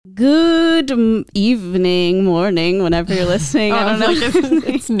Good evening, morning, whenever you're listening. I don't know.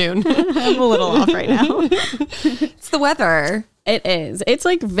 It's noon. I'm a little off right now. It's the weather. It is. It's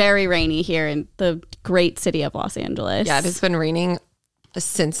like very rainy here in the great city of Los Angeles. Yeah, it has been raining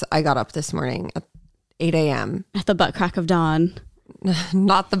since I got up this morning at 8 a.m. At the butt crack of dawn.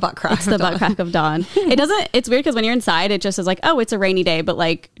 Not the butt crack. It's the butt crack of dawn. It's weird because when you're inside, it just is like, oh, it's a rainy day. But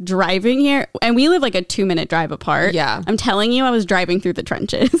like driving here, and we live like a 2-minute drive apart. Yeah. I'm telling you, I was driving through the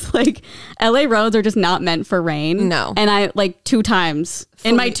trenches. Like LA roads are just not meant for rain. No. And I like 2 times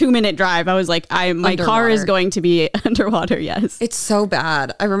in my 2-minute drive, I was like, my car is going to be underwater. Yes. It's so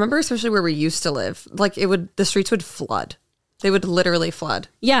bad. I remember especially where we used to live, like the streets would flood. They would literally flood.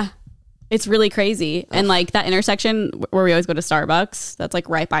 Yeah. It's really crazy. And like that intersection where we always go to Starbucks, that's like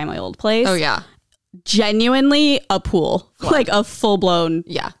right by my old place. Oh, yeah. Genuinely a pool, like a full blown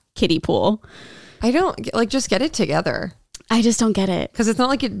kiddie pool. I don't like just get it together. I just don't get it. Because it's not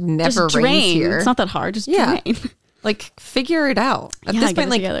like it never just rains drain. here. It's not that hard. Just drain. Like figure it out. At this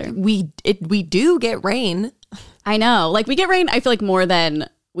point, like together. we do get rain. I know. Like we get rain, I feel like more than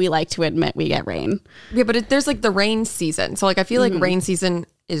we like to admit we get rain. Yeah, but there's like the rain season. So like I feel like rain season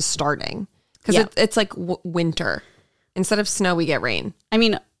is starting because it's like winter. Instead of snow, we get rain. I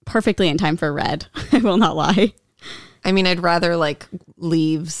mean, perfectly in time for red. I will not lie. I mean, I'd rather like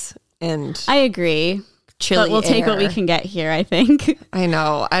leaves and I agree. Chilly but we'll take what we can get here, I think. I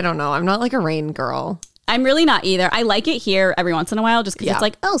know. I don't know. I'm not like a rain girl. I'm really not either. I like it here every once in a while just because it's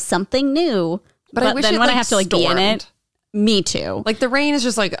like, oh, something new. But I wish then it, when like, I have to like be in it, me too. Like the rain is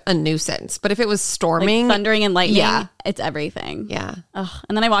just like a nuisance. But if it was storming, like thundering and lightning, it's everything. Yeah. Ugh.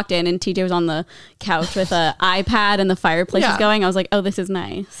 And then I walked in and TJ was on the couch with an iPad and the fireplace was going. I was like, oh, this is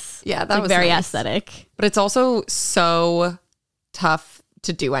nice. Yeah, that like was very nice. aesthetic. But it's also so tough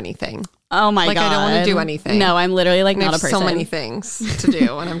to do anything. Oh my God. Like I don't want to do anything. No, I'm literally like and not I a have person. so many things to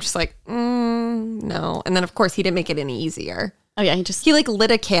do. And I'm just like, no. And then of course he didn't make it any easier. Oh yeah, he like lit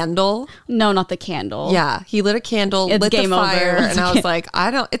a candle. No, not the candle. Yeah, he lit a candle, It's lit the game fire, over. and I was like,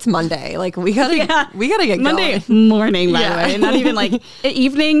 it's Monday. Like we gotta get Monday going. morning, by the way. Not even like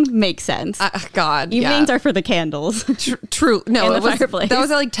evening makes sense. God, evenings are for the candles. True. No, in the fireplace. That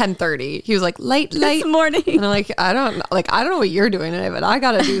was at like 10:30. He was like light this morning, and I'm like, I don't know what you're doing today, but I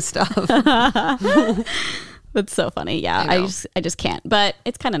gotta do stuff. That's so funny. Yeah, I just can't. But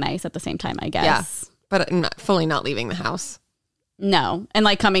it's kind of nice at the same time, I guess. Yeah, but I'm fully not leaving the house. No. And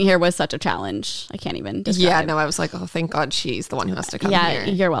like coming here was such a challenge. I can't even describe. Yeah, no, I was like, oh, thank God she's the one who has to come here. Yeah,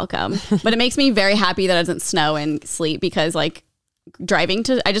 you're welcome. But it makes me very happy that it doesn't snow and sleet because like I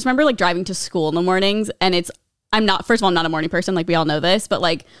just remember like driving to school in the mornings and first of all, I'm not a morning person. Like we all know this, but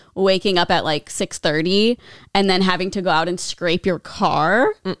like waking up at like 6:30 and then having to go out and scrape your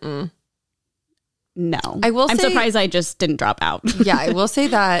car. No. I'm surprised I just didn't drop out. Yeah, I will say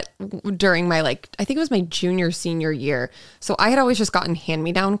that during my I think it was my senior year. So I had always just gotten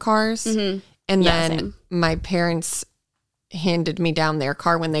hand-me-down cars. Mm-hmm. And then my parents handed me down their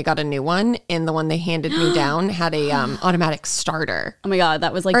car when they got a new one. And the one they handed me down had a automatic starter. Oh my God,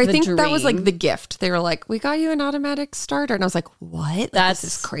 that was like I the think dream. that was like the gift. They were like, we got you an automatic starter. And I was like, what? This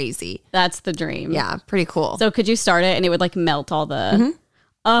is crazy. That's the dream. Yeah, pretty cool. So could you start it and it would like melt all the...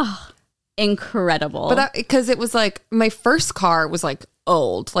 incredible. But because it was like my first car was like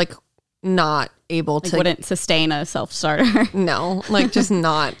old, like not able to wouldn't sustain a self-starter. No, like just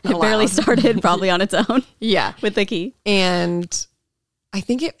not it barely started probably on its own. Yeah, with the key. And I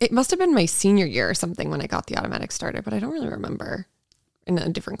think it must have been my senior year or something when I got the automatic starter, but I don't really remember in a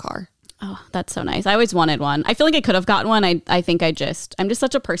different car. Oh, that's so nice. I always wanted one. I feel like I could have gotten one. I think I'm just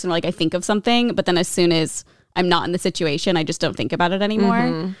such a person where like I think of something, but then as soon as I'm not in the situation, I just don't think about it anymore.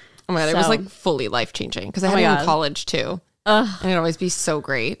 Mm-hmm. Oh my God, it was like fully life-changing because I had it in college too. And it'd always be so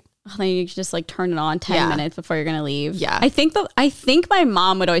great. Then you just like turn it on 10 minutes before you're going to leave. Yeah. I think my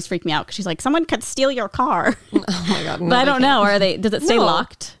mom would always freak me out because she's like, someone could steal your car. Oh my God. But I don't know. Does it stay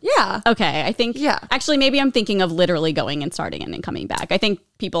locked? Yeah. Okay. I think, actually maybe I'm thinking of literally going and starting and then coming back. I think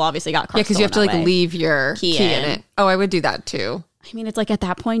people obviously got cars. Yeah, because you have to like leave your key in it. Oh, I would do that too. I mean, it's like at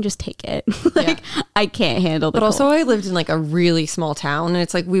that point, just take it. I can't handle the But cold. also I lived in like a really small town and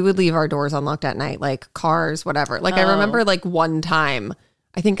it's like we would leave our doors unlocked at night, like cars, whatever. Like I remember like one time,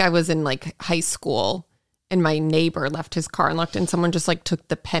 I think I was in like high school and my neighbor left his car unlocked and someone just like took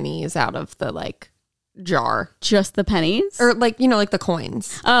the pennies out of the like jar. Just the pennies? Or like, like the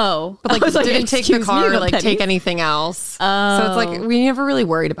coins. Oh. But like didn't take the car or like take anything else. Oh. So it's like we never really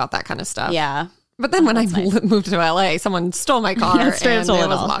worried about that kind of stuff. Yeah. But then when I moved to LA, someone stole my car and it was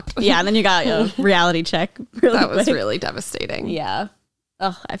locked. Yeah, and then you got a reality check. That was really devastating. Yeah.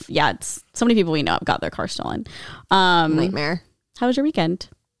 Oh, it's so many people we know have got their car stolen. Nightmare. How was your weekend?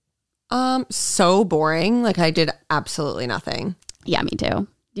 So boring. Like I did absolutely nothing. Yeah, me too.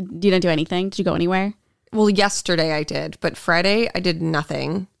 You didn't do anything? Did you go anywhere? Well, yesterday I did, but Friday I did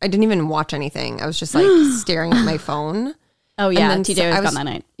nothing. I didn't even watch anything. I was just like staring at my phone. Oh yeah, And then TJ was gone that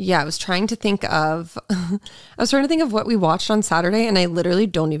night. Yeah, I was trying to think of what we watched on Saturday, and I literally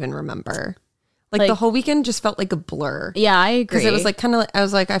don't even remember. Like the whole weekend just felt like a blur. Yeah, I agree. Because it was like kind of, I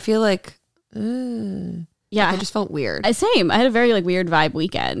was like, I feel like, yeah, I just felt weird. Same. I had a very like weird vibe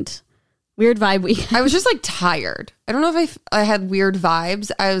weekend. I was just like tired. I don't know if I had weird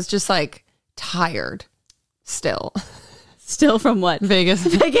vibes. I was just like tired still. Still from what? Vegas.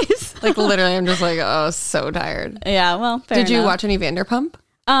 Vegas. Like literally, I'm just like, oh, so tired. Yeah, well, fair Did you enough. watch any Vanderpump?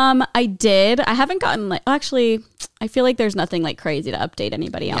 I did. I haven't gotten like, actually, I feel like there's nothing like crazy to update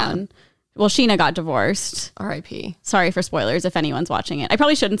anybody on. Well, Sheena got divorced. R.I.P. Sorry for spoilers if anyone's watching it. I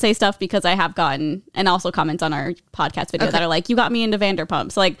probably shouldn't say stuff because I have gotten, and also comments on our podcast video that are like, you got me into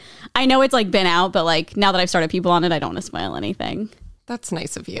Vanderpump. So like, I know it's like been out, but like now that I've started people on it, I don't want to spoil anything. That's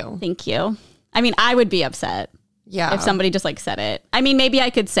nice of you. Thank you. I mean, I would be upset. Yeah. If somebody just like said it. I mean, maybe I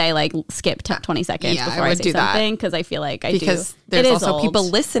could say like skip 20 seconds before I say something because I feel like I do. Because there's also people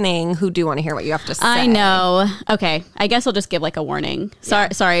listening who do want to hear what you have to say. I know. Okay. I guess I'll just give like a warning. Sorry,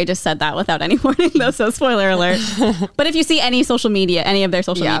 I just said that without any warning though, so spoiler alert. But if you see any social media, any of their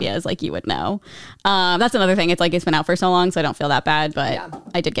social medias, like you would know. That's another thing. It's like it's been out for so long, so I don't feel that bad, but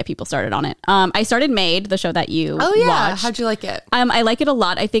I did get people started on it. I started Made, the show that you watched. How'd you like it? I like it a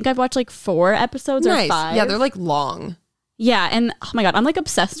lot. I think I've watched like 4 episodes or 5. Yeah, they're like long. Yeah, and oh my god, I'm like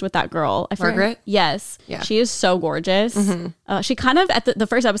obsessed with that girl. Margaret? Yes. Yeah. She is so gorgeous. She kind of, at the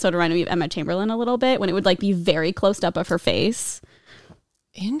first episode, reminded me of Emma Chamberlain a little bit when it would like be very close up of her face.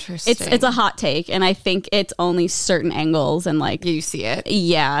 Interesting. It's a hot take, and I think it's only certain angles and like you see it.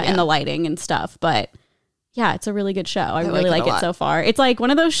 Yeah, and the lighting and stuff. But yeah, it's a really good show. I really like it so far. It's like one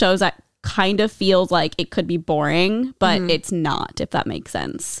of those shows that kind of feels like it could be boring, but it's not, if that makes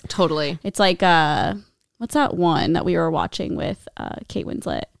sense. Totally. It's like what's that one that we were watching with Kate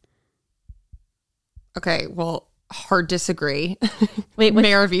Winslet? Okay, well, hard disagree. Wait,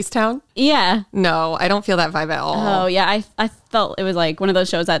 Mayor of Easttown? Yeah. No, I don't feel that vibe at all. Oh, yeah. I felt it was like one of those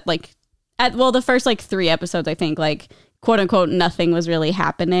shows that like, the first like 3 episodes, I think like, quote unquote, nothing was really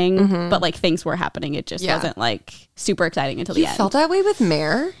happening, but like things were happening. It just wasn't like super exciting until the end. You felt that way with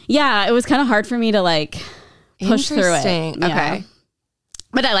Mayor? Yeah, it was kind of hard for me to like push through it. Yeah. Okay.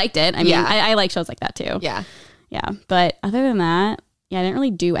 But I liked it. I mean, I like shows like that too. Yeah. Yeah. But other than that, I didn't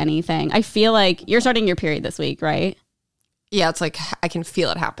really do anything. I feel like you're starting your period this week, right? Yeah, it's like I can feel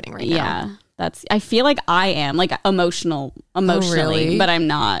it happening right now. Yeah. I feel like I am like emotionally, really? but I'm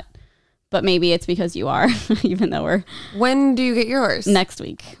not. But maybe it's because you are, even though we're... When do you get yours? Next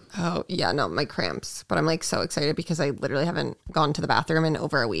week. Oh, yeah, no, my cramps. But I'm like so excited because I literally haven't gone to the bathroom in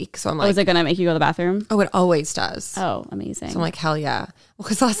over a week. So I'm like... Oh, is it going to make you go to the bathroom? Oh, it always does. Oh, amazing. So I'm like, hell yeah. Well,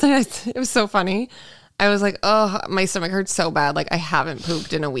 because last night it was so funny. I was like, oh, my stomach hurts so bad. Like I haven't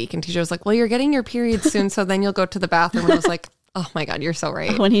pooped in a week. And TJ was like, well, you're getting your period soon. So then you'll go to the bathroom. And I was like... Oh my God, you're so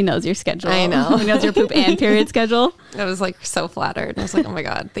right. When he knows your schedule. I know. When he knows your poop and period schedule. I was like so flattered. I was like, oh my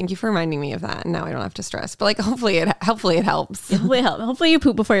God, thank you for reminding me of that. And now I don't have to stress. But like, hopefully it helps. Hopefully you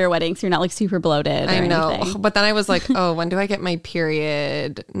poop before your wedding so you're not like super bloated. I know. Anything. But then I was like, oh, when do I get my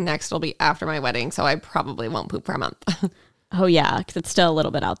period? Next will be after my wedding. So I probably won't poop for a month. Oh yeah, because it's still a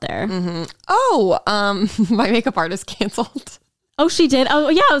little bit out there. Oh, my makeup artist canceled. Oh, she did? Oh,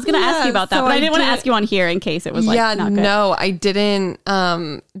 yeah, I was going to ask you about that, but I didn't want to ask you on here in case it was like not good. No, I didn't.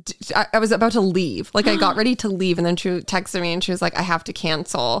 I was about to leave. Like I got ready to leave and then she texted me and she was like, I have to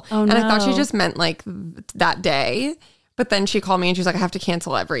cancel. Oh, and I thought she just meant like that day. But then she called me and she was like, I have to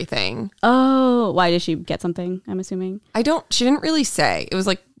cancel everything. Oh, why did she get something, I'm assuming? She didn't really say. It was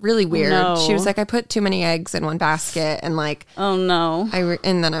like really weird. No. She was like, I put too many eggs in one basket and like, oh no.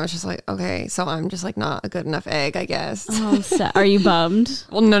 And then I was just like, okay, so I'm just like not a good enough egg, I guess. Oh, are you bummed?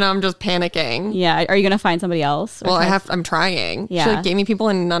 Well, no, I'm just panicking. Yeah. Are you going to find somebody else? Well, I'm trying. Yeah. She like gave me people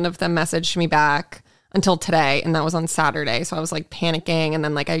and none of them messaged me back until today. And that was on Saturday. So I was like panicking. And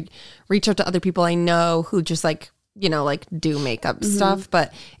then like I reached out to other people I know who just like, you know, like do makeup stuff,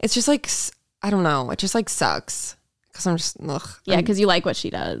 but it's just like, I don't know. It just like sucks because I'm just, ugh. Yeah, because you like what she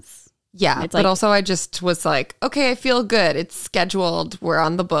does. Yeah, it's but like, also I just was like, okay, I feel good. It's scheduled. We're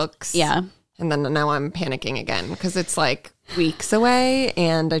on the books. Yeah. And then now I'm panicking again because it's like weeks away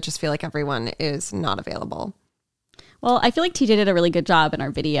and I just feel like everyone is not available. Well, I feel like TJ did a really good job in our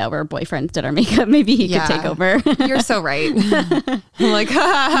video where boyfriends did our makeup. Maybe he could take over. You're so right. I'm like,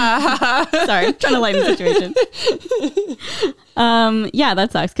 sorry, I'm trying to lighten the situation. Yeah,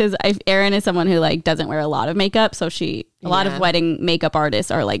 that sucks because Erin is someone who like doesn't wear a lot of makeup, so a lot of wedding makeup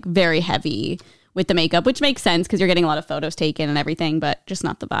artists are like very heavy with the makeup, which makes sense because you're getting a lot of photos taken and everything, but just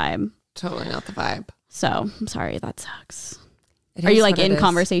not the vibe. Totally not the vibe. So I'm sorry, that sucks. Are you like in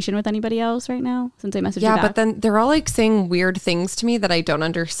conversation with anybody else right now since I messaged you back? Yeah, but then they're all like saying weird things to me that I don't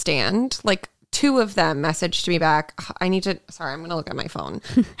understand. Like 2 of them messaged me back. I'm going to look at my phone.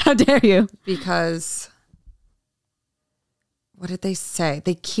 How dare you? Because what did they say?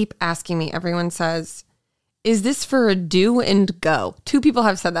 They keep asking me. Everyone says, is this for a do and go? 2 people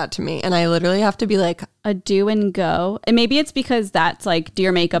have said that to me. And I literally have to be like, a do and go. And maybe it's because that's like do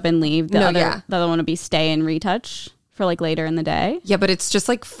your makeup and leave. The other one would be stay and retouch for like later in the day. Yeah, but it's just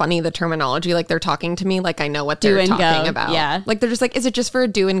like funny, the terminology. Like they're talking to me like I know what they're talking about. Yeah. Like they're just like, is it just for a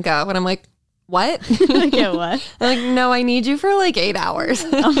do and go? And I'm like, what? Yeah, what? They're like, no, I need you for like 8 hours.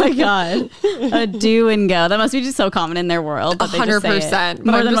 Oh my God. A do and go. That must be just so common in their world. 100%.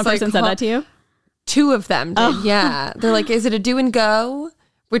 More than one person said that to you? 2 of them did, yeah. They're like, is it a do and go?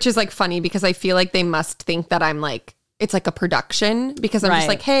 Which is like funny because I feel like they must think that I'm like, it's like a production because I'm just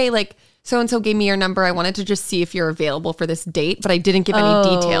like, hey, like so-and-so gave me your number. I wanted to just see if you're available for this date, but I didn't give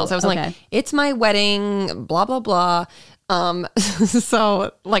any details. I was like, it's my wedding, blah, blah, blah.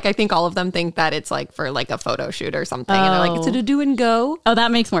 So like, I think all of them think that it's like for like a photo shoot or something. And they're like, is it a do and go? Oh,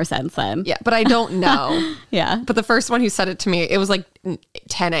 that makes more sense then. Yeah, but I don't know. Yeah. But the first one who said it to me, it was like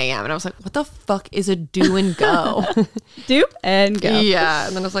 10 a.m. And I was like, what the fuck is a do and go? Do and go. Yeah.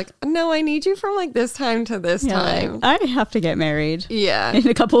 And then I was like, no, I need you from like this time to this time. Like, I have to get married. Yeah. In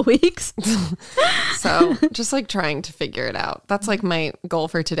a couple weeks. So just like trying to figure it out. That's like my goal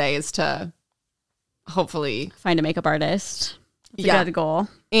for today is to hopefully find a makeup artist. That's a good goal.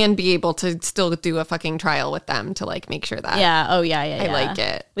 And be able to still do a fucking trial with them to like make sure that I like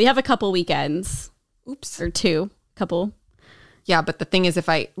it. We have a couple weekends. Oops. Or 2. Couple. Yeah, but the thing is, if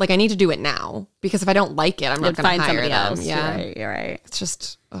I need to do it now because if I don't like it, I'm not going to hire them. Else. Yeah, You're right. It's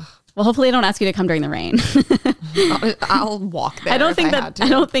just. Ugh. Well, hopefully, I don't ask you to come during the rain. I'll walk there. I don't think it's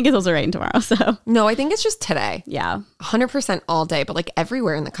supposed to rain tomorrow. So no, I think it's just today. Yeah, 100% all day, but like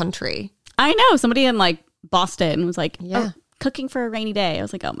everywhere in the country. I know somebody in like Boston was like, cooking for a rainy day. I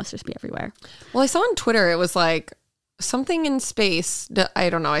was like, oh, it must just be everywhere. Well, I saw on Twitter it was like something in space. I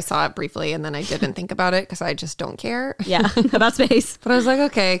don't know. I saw it briefly and then I didn't think about it because I just don't care. Yeah, about space. But I was like,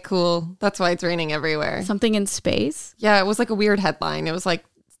 okay, cool. That's why it's raining everywhere. Something in space? Yeah, it was like a weird headline. It was like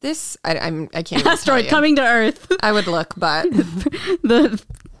this. I can't even asteroid coming to Earth. I would look, but it's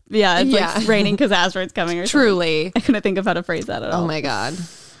like raining because asteroids coming. Or truly, something. I couldn't think of how to phrase that at all. Oh my God.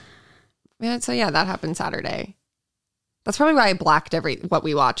 Yeah. So yeah, that happened Saturday. That's probably why I blacked what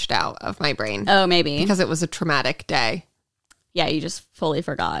we watched out of my brain. Oh, maybe. Because it was a traumatic day. Yeah, you just fully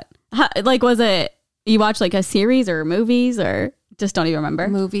forgot. Like, was it, you watched like a series or movies or just don't even remember?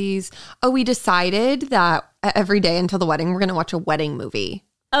 Movies. Oh, we decided that every day until the wedding, we're going to watch a wedding movie.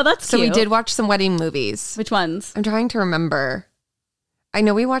 Oh, that's so cute. We did watch some wedding movies. Which ones? I'm trying to remember. I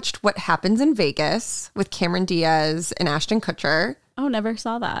know we watched What Happens in Vegas with Cameron Diaz and Ashton Kutcher. Oh, never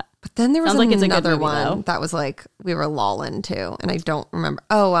saw that. But then there was it's another movie, one though. that was like we were lolling to, and I don't remember.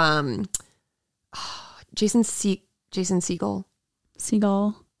 Oh, Jason Segel.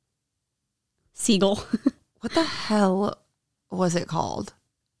 Segel. What the hell was it called?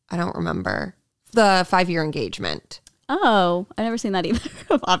 I don't remember. The 5-year engagement. Oh, I've never seen that either.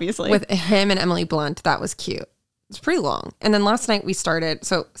 Obviously, with him and Emily Blunt. That was cute. It's pretty long. And then last night we started.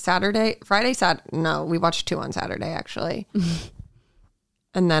 So we watched 2 on Saturday actually.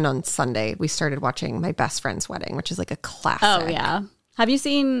 And then on Sunday, we started watching My Best Friend's Wedding, which is like a classic. Oh, yeah. Have you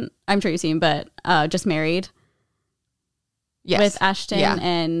seen, I'm sure you've seen, but Just Married? Yes. With Ashton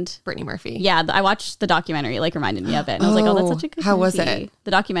and Brittany Murphy. Yeah, I watched the documentary, like reminded me of it. And I was like, oh, that's such a good How movie. was it? The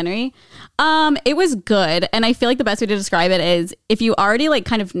documentary? It was good. And I feel like the best way to describe it is if you already like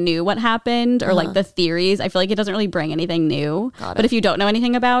kind of knew what happened or like the theories, I feel like it doesn't really bring anything new. But if you don't know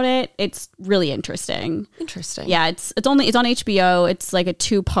anything about it, it's really interesting. Interesting. Yeah, it's on HBO. It's like a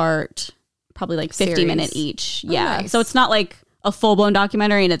 2-part, probably like 50-minute each. Oh, yeah. nice. So it's not like a full-blown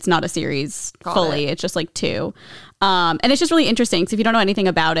documentary and it's not a series fully. It's just like 2. And it's just really interesting. So if you don't know anything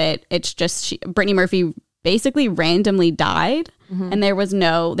about it, it's just Brittany Murphy basically randomly died and they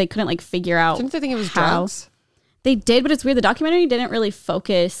couldn't like figure out. Didn't they think it was how. drugs? They did, but it's weird. The documentary didn't really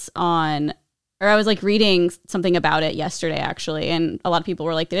focus on, or I was like reading something about it yesterday actually. And a lot of people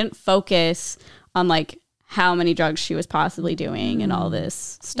were like, they didn't focus on like how many drugs she was possibly doing and all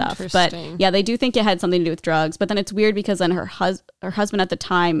this stuff. But Interesting. yeah, they do think it had something to do with drugs. But then it's weird because then her husband at the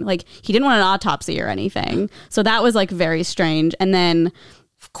time, like, he didn't want an autopsy or anything. So that was like very strange. And then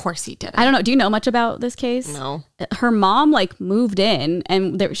Of course he did. I don't know. Do you know much about this case? No. Her mom like moved in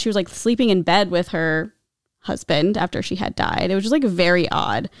and she was like sleeping in bed with her husband after she had died. It was just like very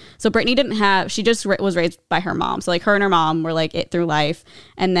odd. So Brittany she just was raised by her mom. So like her and her mom were like it through life.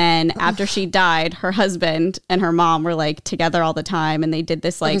 And then after she died, her husband and her mom were like together all the time. And they did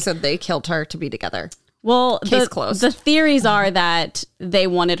this like, So they killed her to be together. well, Case closed. The theories are that they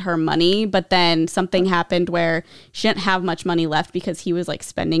wanted her money, but then something happened where she didn't have much money left because he was like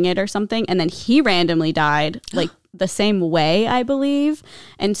spending it or something. And then he randomly died like the same way, I believe.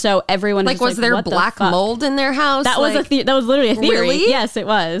 And so everyone Like, was there what the black fuck? mold in their house? That was that was literally a theory. Really? Yes, it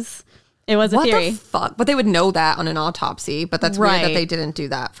was. It was a What theory. the fuck? But they would know that on an autopsy. But that's weird that Right. they didn't do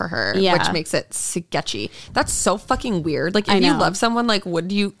that for her, Yeah. which makes it sketchy. That's so fucking weird. Like, I if you know. love someone, like,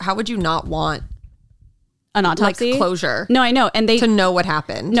 how would you not want An like autopsy. closure No, I know. And they to know what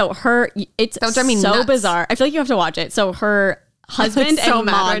happened? no it's That would drive me so nuts. bizarre. I feel like you have to watch it. So her husband so and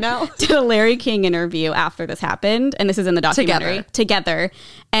mad mom right now. did a Larry King interview after this happened, and this is in the documentary together.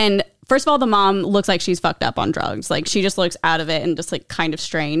 And first of all, the mom looks like she's fucked up on drugs. Like, she just looks out of it and just like kind of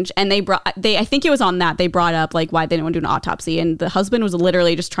strange. And I think it was on that they brought up like why they didn't want to do an autopsy, and the husband was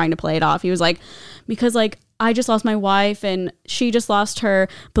literally just trying to play it off. He was like, because like I just lost my wife and she just lost her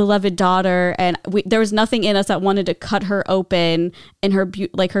beloved daughter, and there was nothing in us that wanted to cut her open in her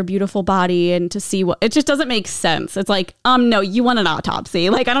her beautiful body and to see what. It just doesn't make sense. It's like, no, you want an autopsy.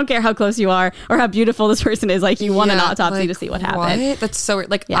 Like, I don't care how close you are or how beautiful this person is. Like, you want an autopsy like, to see what happened. What? That's so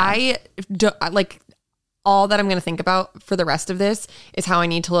weird. Like, Yeah. like all that I'm going to think about for the rest of this is how I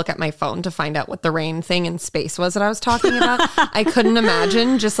need to look at my phone to find out what the rain thing in space was that I was talking about. I couldn't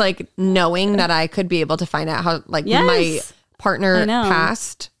imagine just like knowing that I could be able to find out how like Yes. my partner I know.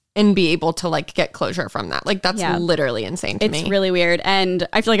 passed and be able to like get closure from that. Like, that's Yeah. literally insane to me. It's really weird. And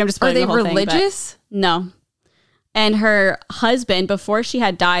I feel like I'm just Are spoiling they the whole thing, but- religious? No. And her husband, before she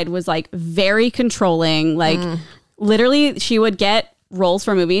had died, was like very controlling. Like, literally, she would get roles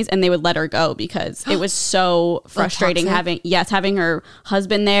for movies and they would let her go because it was so frustrating toxic? having her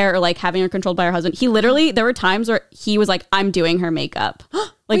husband there, or like having her controlled by her husband. He literally, there were times where he was like, I'm doing her makeup.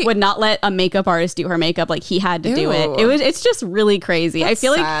 Like, Wait. would not let a makeup artist do her makeup. Like, he had to do it. Ew. It's just really crazy. That's I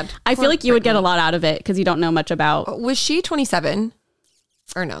feel sad. like I feel Poor like you would get a Brittany. lot out of it because you don't know much about. Was she 27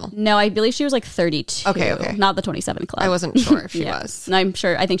 or no? No, I believe she was like 32. Okay. Not the 27 Club. I wasn't sure if she Yeah. was. No, I'm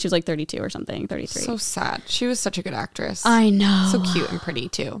sure. I think she was like 32 or something, 33. So sad. She was such a good actress. I know. So cute and pretty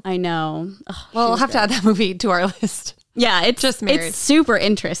too. I know. Ugh, Well, we'll have to add that movie to our list. yeah, it's Just Married. It's super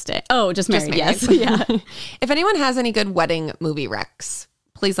interesting. Oh, just married. Yes. Married. Yeah. If anyone has any good wedding movie recs,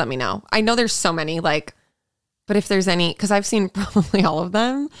 please let me know. I know there's so many, like, but if there's any, because I've seen probably all of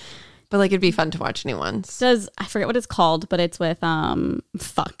them, but like it'd be fun to watch new ones. I forget what it's called, but it's with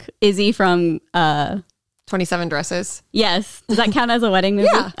Izzy from 27 Dresses. yes. Does that count as a wedding movie?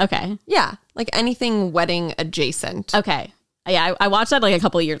 Yeah. Okay. Yeah, like anything wedding adjacent. Okay. Yeah, I watched that like a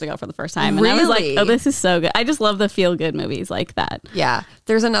couple of years ago for the first time, and I was like, Really? "Oh, this is so good." I just love the feel good movies like that. Yeah,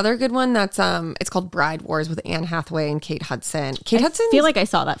 there's another good one that's it's called Bride Wars with Anne Hathaway and Kate Hudson. Kate Hudson, I feel like I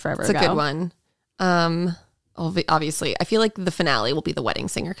saw that forever it's ago. a good one. Obviously, I feel like the finale will be The Wedding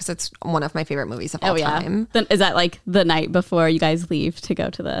Singer because it's one of my favorite movies of all Oh yeah. time. Then is that like the night before you guys leave to go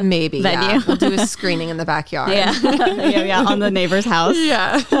to the Maybe venue? yeah. We'll do a screening in the backyard. Yeah. yeah, on the neighbor's house.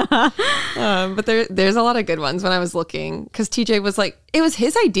 Yeah. But there's a lot of good ones when I was looking because TJ was like, it was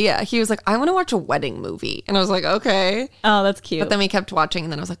his idea. He was like, I want to watch a wedding movie. And I was like, okay. Oh, that's cute. But then we kept watching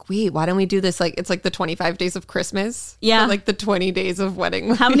and then I was like, wait, why don't we do this? Like, it's like the 25 days of Christmas. Yeah. But like the 20 days of wedding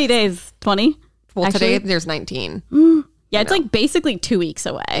movies. How many days? 20? Well, Actually? today there's 19. Yeah, it's like basically 2 weeks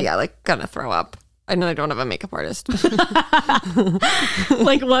away. Yeah, like gonna throw up. I know I don't have a makeup artist.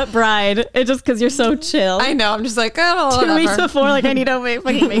 Like, what bride? It's just because you're so chill. I know. I'm just like, oh, 2 weeks whatever. before, like, I need a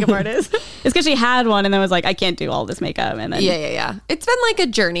fucking makeup artist. It's because she had one and then was like, I can't do all this makeup. And then Yeah. It's been like a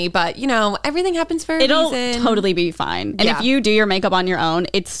journey, but you know, everything happens for a it'll reason. totally be fine. And Yeah. if you do your makeup on your own,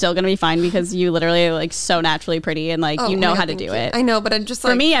 it's still going to be fine because you literally are like so naturally pretty and like Oh you my know God, how to thank do you. it. I know, but I'm just For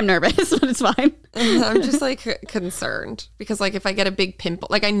like, me, I'm nervous, but it's fine. I'm just like concerned because like if I get a big pimple,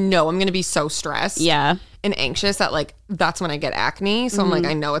 like I know I'm gonna be so stressed. Yeah. And anxious that like that's when I get acne. So I'm like,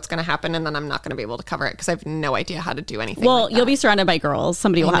 I know it's gonna happen, and then I'm not gonna be able to cover it because I have no idea how to do anything. Well, like you'll that. be surrounded by girls.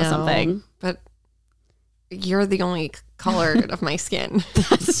 Somebody will I have know, something. but you're the only color of my skin.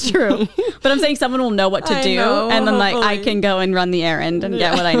 That's true. But I'm saying someone will know what to do. And then like I can go and run the errand and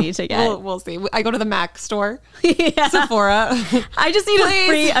get what I need to get. We'll see. I go to the MAC store. Yeah. Sephora. I just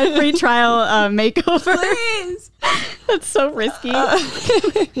need a free trial makeover. Please. That's so risky. You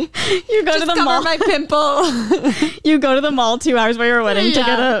go to the mall. My pimple. You go to the mall 2 hours before your wedding to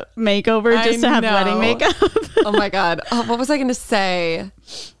get a makeover just to have wedding makeup. Oh my God. Oh, what was I going to say?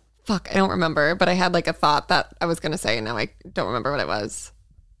 Fuck, I don't remember, but I had like a thought that I was going to say and now I don't remember what it was.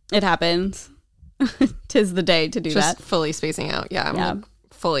 It happens. 'Tis the day to do just that. Fully spacing out. Yeah, I'm like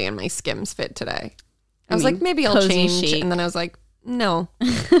fully in my Skims fit today. I was like, maybe I'll change. Chic. And then I was like, no.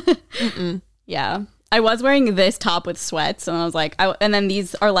 Yeah. I was wearing this top with sweats and I was like, and then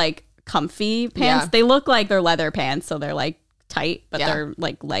these are like comfy pants. Yeah. They look like they're leather pants. So they're like tight, but they're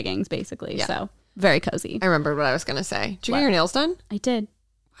like leggings basically. Yeah. So very cozy. I remembered what I was going to say. Did you get your nails done? I did.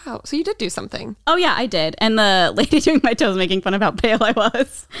 Wow. So you did do something. Oh, yeah, I did. And the lady doing my toes making fun of how pale I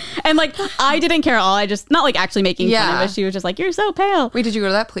was. And like, I didn't care at all. I just, not like actually making fun of it. She was just like, you're so pale. Wait, did you go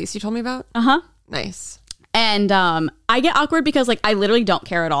to that place you told me about? Uh-huh. Nice. And I get awkward because like, I literally don't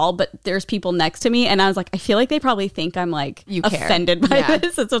care at all, but there's people next to me. And I was like, I feel like they probably think I'm like offended by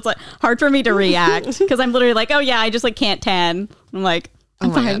this. And so it's like hard for me to react because I'm literally like, oh yeah, I just like can't tan. I'm like,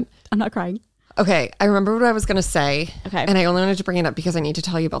 I'm fine. I'm not crying. Okay, I remember what I was going to say. Okay. And I only wanted to bring it up because I need to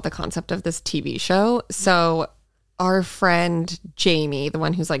tell you about the concept of this TV show. So our friend Jamie, the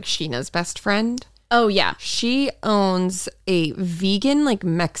one who's like Sheena's best friend. Oh, yeah. She owns a vegan like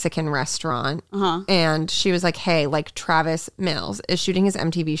Mexican restaurant. And she was like, hey, like Travis Mills is shooting his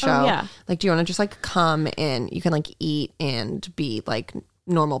MTV show. Oh, yeah. Like, do you want to just like come in? You can like eat and be like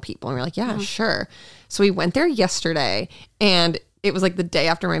normal people. And we're like, yeah, sure. So we went there yesterday and it was like the day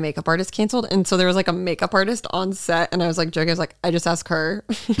after my makeup artist canceled. And so there was like a makeup artist on set. And I was like, joking, I was like, I just asked her.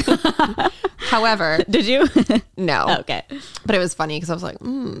 However. Did you? No. Oh, okay. But it was funny because I was like,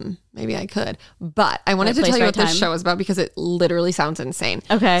 maybe I could. But I wanted to tell you what this show is about because it literally sounds insane.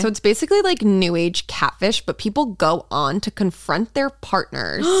 Okay. So it's basically like new age catfish, but people go on to confront their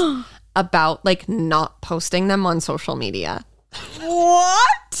partners about like not posting them on social media.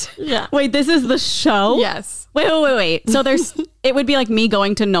 What? Yeah. Wait, this is the show? Yes. Wait. So it would be like me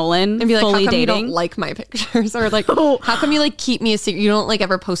going to Nolan and be like, fully how come dating? You don't like my pictures? Or like, how come you like keep me a secret? You don't like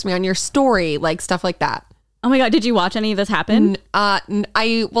ever post me on your story, like stuff like that. Oh my God, did you watch any of this happen?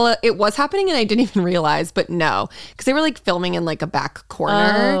 Well, it was happening and I didn't even realize, but no, because they were like filming in like a back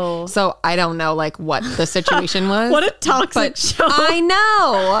corner. Oh. So I don't know like what the situation was. What a toxic show. I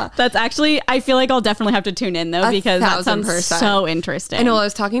know. That's actually, I feel like I'll definitely have to tune in though, because that sounds so interesting. I know. I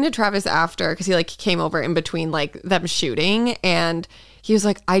was talking to Travis after because he like came over in between like them shooting and he was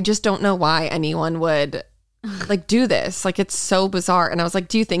like, I just don't know why anyone would like do this. Like it's so bizarre. And I was like,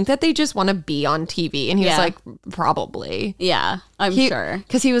 do you think that they just want to be on TV? And he was like, probably. Yeah, I'm sure.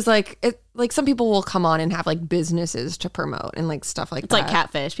 Because he was like, like some people will come on and have like businesses to promote and like stuff like that. It's like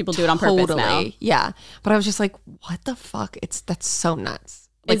catfish. People do it on purpose now. Yeah. But I was just like, what the fuck? That's so nuts.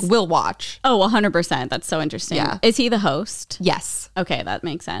 Like we'll watch. Oh, 100%. That's so interesting. Yeah. Is he the host? Yes. Okay, that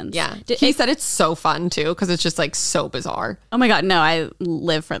makes sense. Yeah. He said it's so fun too because it's just like so bizarre. Oh my God, no, I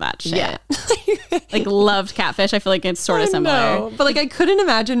live for that shit. Yeah. Like loved catfish. I feel like it's sort of similar. No, but like I couldn't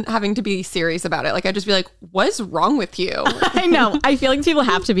imagine having to be serious about it. Like I'd just be like, what is wrong with you? I know. I feel like people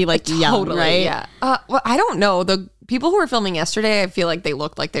have to be like young, right? Yeah. Well, I don't know. The people who were filming yesterday, I feel like they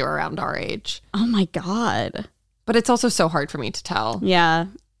looked like they were around our age. Oh my God. But it's also so hard for me to tell. Yeah.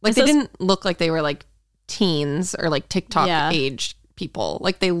 Like they didn't look like they were like teens or like TikTok age people.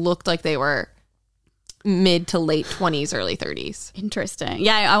 Like they looked like they were mid to late 20s, early 30s. Interesting.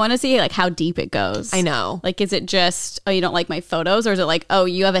 Yeah, I want to see like how deep it goes. I know. Like, is it just, oh, you don't like my photos? Or is it like, oh,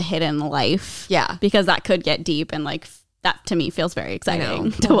 you have a hidden life? Yeah. Because that could get deep and like that to me feels very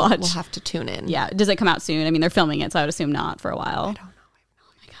exciting to watch. We'll have to tune in. Yeah. Does it come out soon? I mean, they're filming it, so I would assume not for a while. I don't know.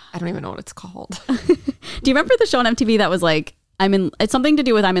 Oh my God. I don't even know what it's called. Do you remember the show on MTV that was like, it's something to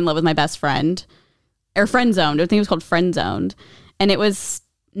do with I'm in love with my best friend or Friend Zoned. I think it was called Friend Zoned. And it was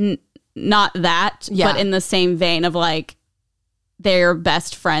not that, but in the same vein of like, they're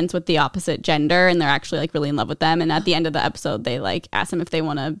best friends with the opposite gender and they're actually like really in love with them. And at the end of the episode, they like ask them if they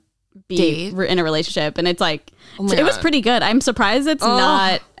want to be in a relationship. And it's like, it was pretty good. I'm surprised it's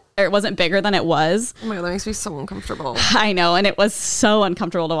not, or it wasn't bigger than it was. Oh my God, that makes me so uncomfortable. I know. And it was so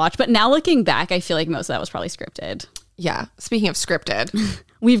uncomfortable to watch. But now looking back, I feel like most of that was probably scripted. Yeah. Speaking of scripted.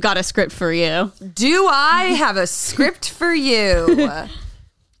 We've got a script for you. Do I have a script for you?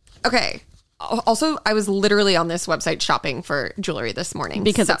 Okay. Also, I was literally on this website shopping for jewelry this morning.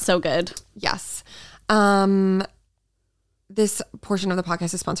 Because it's so good. Yes. This portion of the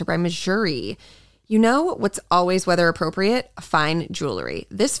podcast is sponsored by Mejuri. You know what's always weather appropriate? Fine jewelry.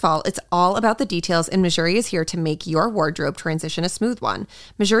 This fall, it's all about the details, and Mejuri is here to make your wardrobe transition a smooth one.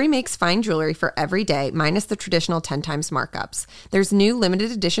 Mejuri makes fine jewelry for every day, minus the traditional 10 times markups. There's new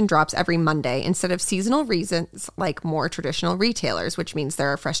limited edition drops every Monday instead of seasonal reasons like more traditional retailers, which means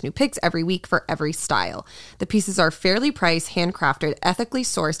there are fresh new picks every week for every style. The pieces are fairly priced, handcrafted, ethically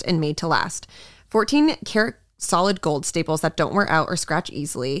sourced, and made to last. 14 karat solid gold staples that don't wear out or scratch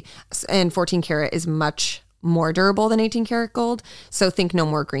easily, and 14 karat is much more durable than 18 karat gold. So think no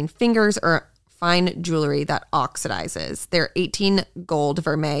more green fingers or fine jewelry that oxidizes. Their 18 gold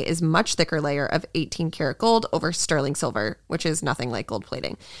vermeil is much thicker layer of 18 karat gold over sterling silver, which is nothing like gold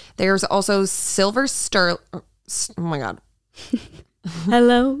plating. There's also silver oh my God.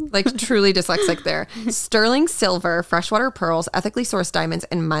 Hello. Like truly dyslexic there. Sterling silver, freshwater pearls, ethically sourced diamonds,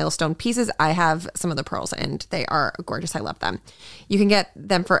 and milestone pieces. I have some of the pearls and they are gorgeous. I love them. You can get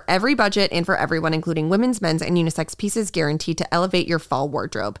them for every budget and for everyone, including women's, men's, and unisex pieces, guaranteed to elevate your fall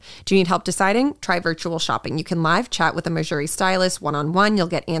wardrobe. Do you need help deciding? Try virtual shopping. You can live chat with a Mejuri stylist one-on-one. You'll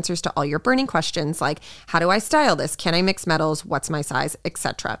get answers to all your burning questions like, how do I style this? Can I mix metals? What's my size?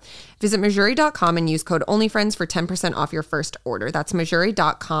 Etc. Visit Mejuri.com and use code OnlyFriends for 10% off your first order. That's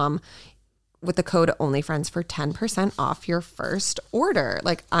Mejuri.com with the code OnlyFriends for 10% off your first order.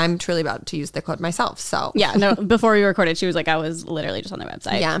 Like, I'm truly about to use the code myself. So Yeah, no, before we recorded, she was like, I was literally just on their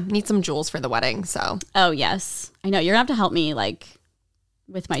website. yeah, need some jewels for the wedding. So Oh, yes. I know. You're going to have to help me, like,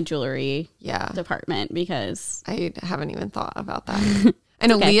 with my jewelry yeah, department because... I haven't even thought about that. I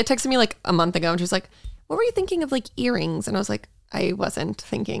know Okay. Leah texted me like a month ago and she was like, what were you thinking of, like earrings? And I was like, I wasn't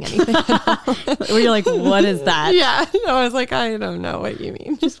thinking anything at all. Where you're like, what is that? Yeah. I was like, I don't know what you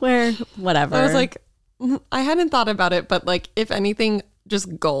mean. Just wear whatever. I was like, I hadn't thought about it, but like, if anything,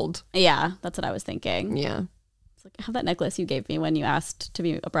 just gold. Yeah, that's what I was thinking. Yeah. It's like, I have that necklace you gave me when you asked to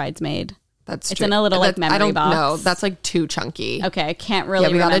be a bridesmaid. That's It's true. in a little, like, memory I don't box. know. That's like too chunky. Okay, I can't really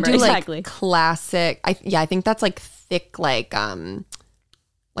Yeah, we gotta remember do exactly. like classic. I think that's like thick, like a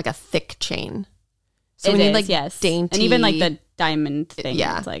thick chain. So It we need is, like yes. dainty, And even like the diamond thing.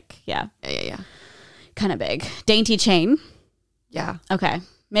 Yeah. It's like, yeah, yeah. kind of big. Dainty chain. Yeah, Okay.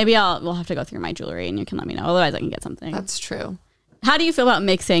 Maybe we'll have to go through my jewelry and you can let me know. Otherwise I can get something. that's true. How do you feel about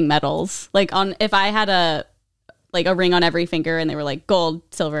mixing metals? Like if I had a ring on every finger and they were like gold,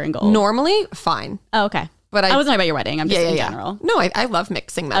 silver, and gold. Normally, fine, Oh, okay. but I wasn't talking about your wedding. I'm just in general. No, I love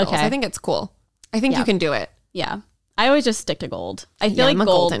mixing metals. Okay. I think it's cool. I think you can do it. Yeah. I always just stick to gold. I feel Yeah, like I'm a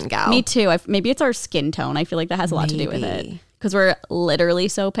gold. golden gal. Me too. Maybe it's our skin tone. I feel like that has a lot to do with it Maybe. because we're literally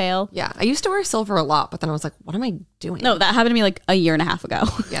so pale. Yeah, I used to wear silver a lot, but then I was like, what am I doing? No, that happened to me like a year and a half ago.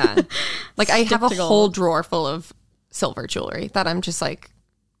 Yeah, like I have a to gold. whole drawer full of silver jewelry that I'm just like,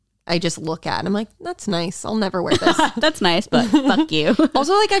 I just look at. I'm like, that's nice. I'll never wear this. That's nice, but fuck you.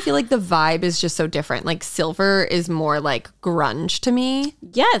 Also, like, I feel like the vibe is just so different. Like, silver is more like grunge to me,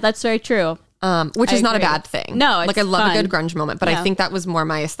 Yeah, that's very true. which is not a agree. bad thing. No, like, it's I love fun. a good grunge moment, but I Yeah. think that was more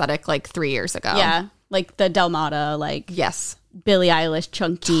my aesthetic like 3 years ago. Yeah, like the Delmata, like Yes. Billie Eilish,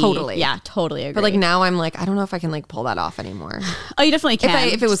 chunky. Totally. Yeah, totally agree. But like now I'm like, I don't know if I can like pull that off anymore. oh, you definitely can.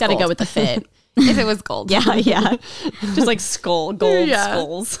 if it was got to go gold. with the fit. If it was gold. Yeah, yeah. Just like gold Yeah.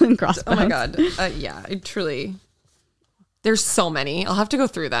 skulls and crossbones. Oh my God. Yeah, I truly. There's so many. I'll have to go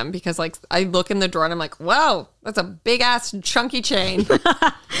through them because like I look in the drawer and I'm like, wow, that's a big ass chunky chain.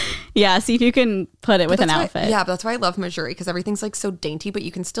 Yeah, see if you can put it with an That's why- outfit. Yeah, but that's why I love Mejuri because everything's like so dainty, but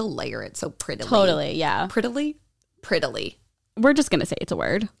you can still layer it so prettily. Totally, yeah. Prettily. We're just going to say it's a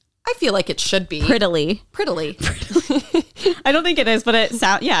word. I feel like it should be. Prettily. Prettily. I don't think it is, but it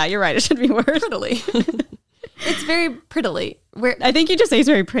sounds, yeah, you're right. It should be a word. Prettily. It's very prettily. I think you just say it's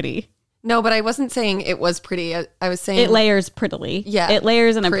very pretty. No, but I wasn't saying it was pretty. I was saying It layers prettily. Yeah, It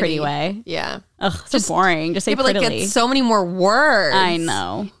layers in a pretty way. Yeah. Ugh, so boring. Just say Yeah, but like prettily. get so many more words. I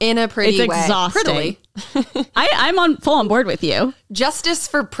know. In a pretty It's way. exhausting. Prettily. I'm full on board with you. Justice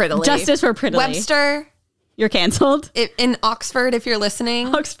for prettily. Justice for prettily. Webster. You're canceled. In Oxford, if you're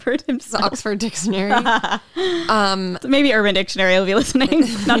listening. Oxford himself. Oxford Dictionary. Maybe Urban Dictionary will be listening.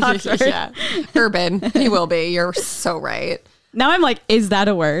 Not Oxford. Yeah. Urban. He will be. You're so right. Now I'm like, is that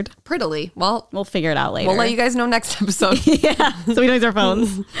a word? Prettily. Well, We'll figure it out later. we'll let you guys know next episode. yeah. So we don't use our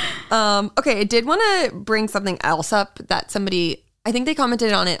phones. Okay, I did want to bring something else up that somebody, I think they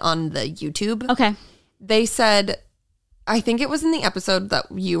commented on it on the YouTube. Okay. They said, I think it was in the episode that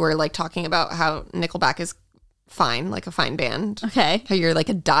you were like talking about how Nickelback is fine, like a fine band. Okay. How you're like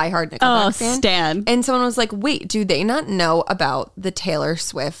a diehard Nickelback Oh, fan. Stan. And someone was like, wait, do they not know about the Taylor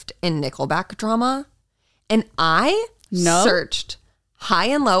Swift and Nickelback drama? And I No. searched high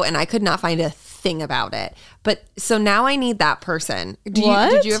and low and I could not find a nothing about it. But so now I need that person.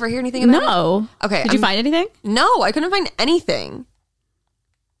 Did you ever hear anything about it? Okay. Did you find anything? No, I couldn't find anything.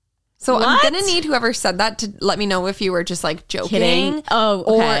 So I'm going to need whoever said that to let me know if you were just like joking. Kidding? Oh,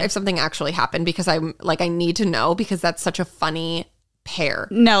 okay. Or if something actually happened, because I need to know, because that's such a funny pair.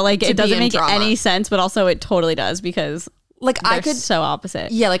 No, like it doesn't make any sense, but also it totally does, because like I could so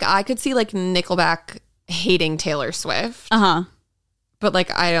opposite. Yeah, like I could see like Nickelback hating Taylor Swift. But like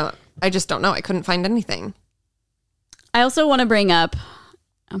I just don't know. I couldn't find anything. I also want to bring up,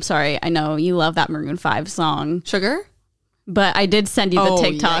 I'm sorry, I know you love that Maroon 5 song. Sugar? But I did send you the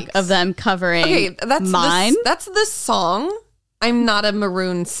TikTok of them covering Mine. That's the song. I'm not a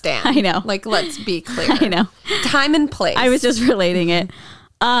Maroon stan. I know. Like, let's be clear. I know. Time and place. I was just relating it.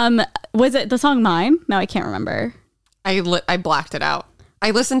 Was it the song Mine? No, I can't remember. I blacked it out.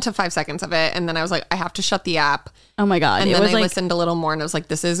 I listened to 5 seconds of it, and then I was like, I have to shut the app. Oh my God. And then I listened a little more, and I was like,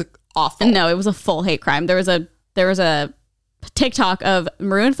 this is awful. No, it was a full hate crime. There was a TikTok of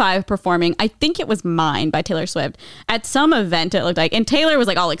Maroon 5 performing, I think it was Mine by Taylor Swift, at some event, it looked like. And Taylor was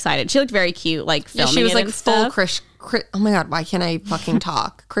like all excited. She looked very cute, like filming she was it like and full stuff. oh my God, why can't I fucking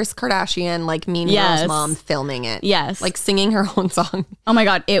talk? Kris Kardashian, like Mean Girl's mom, filming it. Yes. Like singing her own song. Oh my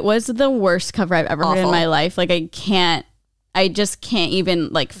God, it was the worst cover I've ever heard in my life. Like I just can't even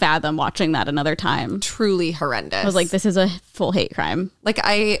like fathom watching that another time. Truly horrendous. I was like, this is a full hate crime. Like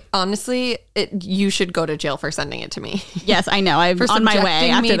you should go to jail for sending it to me. Yes, I know. I'm on my way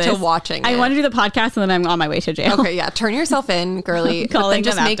after this. To watching I want to do the podcast, and then I'm on my way to jail. Okay, yeah. Turn yourself in, girly. Calling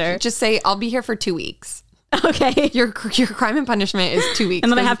them after. Just say, I'll be here for 2 weeks. Okay. Your crime and punishment is 2 weeks.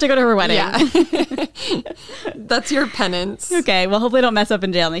 And then I have to go to her wedding. Yeah. That's your penance. Okay. Well, hopefully they don't mess up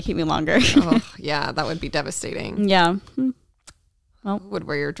in jail and they keep me longer. Oh, yeah. That would be devastating. Yeah. Well, who would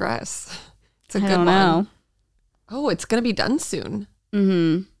wear your dress? It's a good one. I don't know. Oh, it's going to be done soon.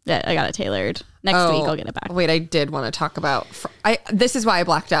 Mm-hmm. Yeah, I got it tailored. Next week, I'll get it back. Wait, I did want to talk about... This is why I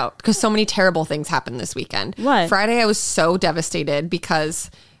blacked out, because so many terrible things happened this weekend. What? Friday, I was so devastated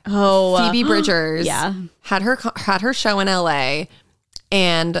because Phoebe Bridgers had her show in LA,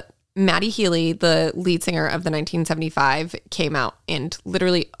 and Maddie Healy, the lead singer of the 1975, came out and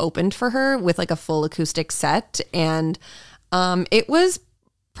literally opened for her with like a full acoustic set, and it was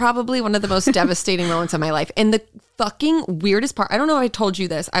probably one of the most devastating moments of my life. And the fucking weirdest part, I don't know if I told you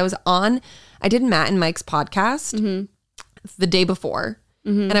this, I did Matt and Mike's podcast the day before,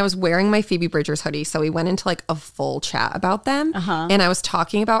 and I was wearing my Phoebe Bridgers hoodie. So we went into like a full chat about them. And I was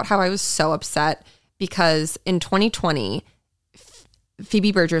talking about how I was so upset because in 2020,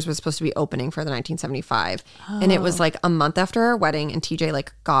 Phoebe Bridgers was supposed to be opening for the 1975. And it was like a month after our wedding, and TJ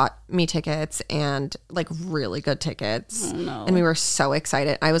like got me tickets, and like really good tickets. Oh, no. And we were so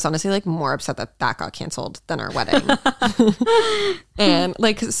excited. I was honestly like more upset that got canceled than our wedding. And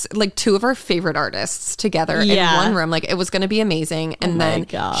like two of our favorite artists together in one room. Like it was going to be amazing. And then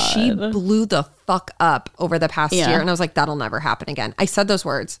she blew the fuck up over the past year. And I was like, that'll never happen again. I said those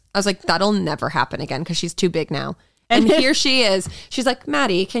words. I was like, that'll never happen again, because she's too big now. And here she is. She's like,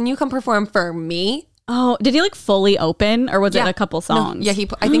 Maddie, can you come perform for me? Oh, did he like fully open, or was it a couple songs? No,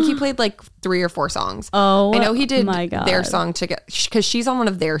 I think he played like 3 or 4 songs. Oh, I know he did my God. their song because she's on one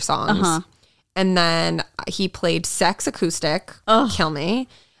of their songs. And then he played Sex acoustic, Kill Me.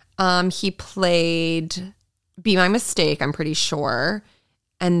 He played Be My Mistake, I'm pretty sure.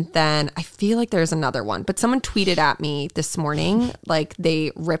 And then I feel like there's another one, but someone tweeted at me this morning, like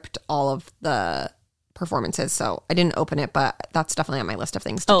they ripped all of the performances, so I didn't open it, but that's definitely on my list of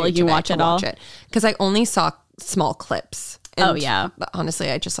things to do. Like you watch it all? Because I only saw small clips. And but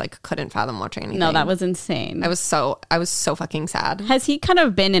honestly, I just like couldn't fathom watching anything. No, that was insane. I was so fucking sad. Has he kind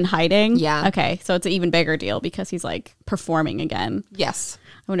of been in hiding? Yeah. Okay, so it's an even bigger deal because he's like performing again. Yes.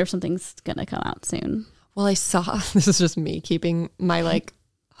 I wonder if something's gonna come out soon. Well, I saw, this is just me keeping my like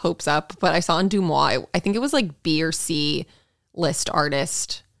hopes up, but I saw on Dumois, I think it was like B or C list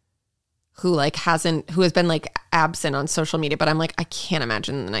artist who has been like absent on social media, but I'm like, I can't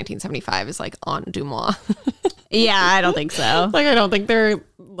imagine the 1975 is like on Dumois. Yeah, I don't think so. Like, I don't think they're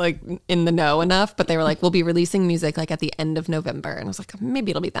like in the know enough, but they were like, we'll be releasing music like at the end of November. And I was like,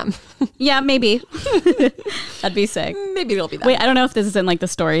 maybe it'll be them. Yeah, maybe. That'd be sick. Maybe it'll be them. Wait, I don't know if this is in like the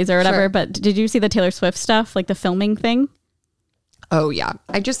stories or whatever, but did you see the Taylor Swift stuff, like the filming thing? Oh yeah.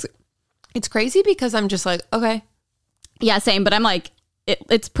 It's crazy because I'm just like, okay. Yeah, same. But I'm like,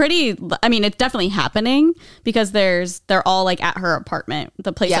 it's pretty, I mean, it's definitely happening because they're all like at her apartment,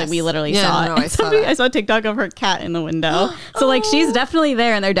 the place like we literally saw. No, I saw a TikTok of her cat in the window. So like she's definitely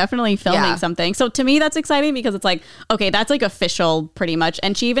there and they're definitely filming something. So to me that's exciting because it's like, okay, that's like official pretty much.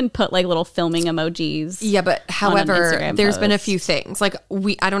 And she even put like little filming emojis. Yeah, but however, there's been a few things. Like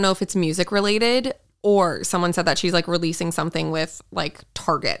I don't know if it's music related or someone said that she's like releasing something with like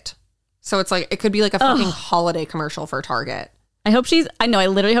Target. So it's like, it could be like a fucking holiday commercial for Target. I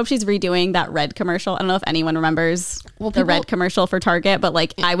literally hope she's redoing that red commercial. I don't know if anyone remembers the red commercial for Target, but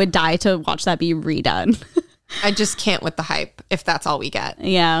like I would die to watch that be redone. I just can't with the hype if that's all we get.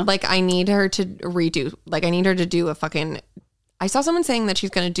 Yeah. Like I need her to redo, like I need her to do a fucking, I saw someone saying that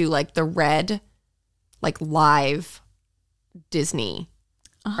she's going to do like the red, like live Disney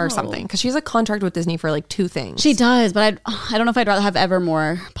or something. Cause she has a contract with Disney for like 2 things. She does, but I don't know if I'd rather have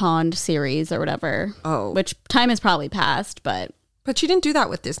Evermore Pond series or whatever. Oh. Which time has probably passed, but. But she didn't do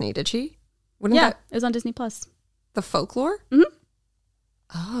that with Disney, did she? It was on Disney Plus. The folklore? Mm-hmm.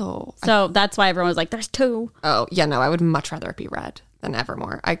 Oh. So that's why everyone was like, there's 2. Oh, yeah, no, I would much rather it be red than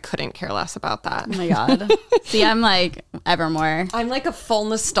Evermore. I couldn't care less about that. Oh my God. See, I'm like Evermore. I'm like a full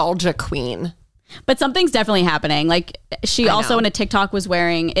nostalgia queen. But something's definitely happening. Like she also in a TikTok was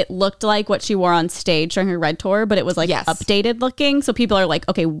wearing, it looked like what she wore on stage during her Red tour, but it was like updated looking. So people are like,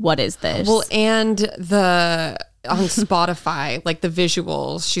 okay, what is this? Well, and on Spotify, like the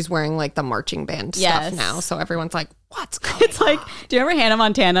visuals, she's wearing like the marching band stuff now. So everyone's like, what's going on? It's like, do you remember Hannah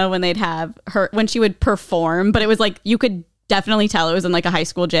Montana when they'd have her, when she would perform, but it was like, you could definitely tell it was in like a high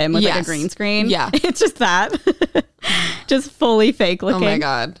school gym with like a green screen. Yeah. It's just that. Just fully fake looking. Oh my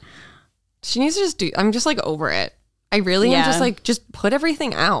God. She needs to just I'm just like over it. I really am just like, just put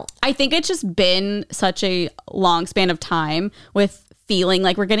everything out. I think it's just been such a long span of time with feeling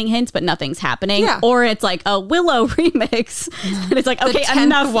like we're getting hints, but nothing's happening. Yeah. Or it's like a Willow remix. And it's like, okay,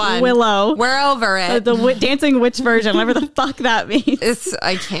 enough Willow. We're over it. The Dancing Witch version, whatever the fuck that means.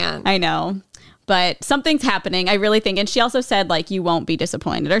 I can't. I know. But something's happening, I really think. And she also said, like, you won't be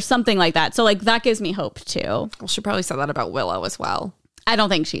disappointed or something like that. So, like, that gives me hope, too. Well, she probably said that about Willow as well. I don't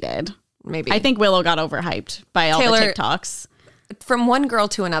think she did. Maybe. I think Willow got overhyped by all the TikToks. From one girl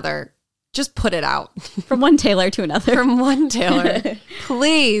to another, just put it out. From one Taylor to another. From one Taylor.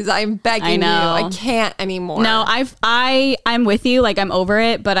 Please, I'm begging you. I can't anymore. No, I'm with you. Like, I'm over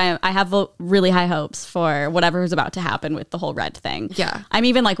it, but I have really high hopes for whatever's about to happen with the whole Red thing. Yeah. I'm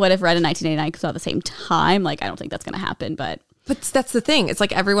even like, what if Red and 1989 comes out at the same time? Like, I don't think that's going to happen, but that's the thing. It's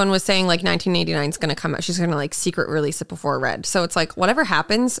like everyone was saying like 1989 is going to come out. She's going to like secret release it before Red. So it's like whatever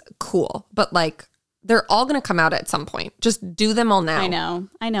happens, cool. But like they're all going to come out at some point. Just do them all now. I know.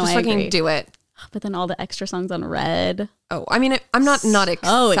 Just fucking agree. Do it. But then all the extra songs on Red. Oh, I mean, I'm not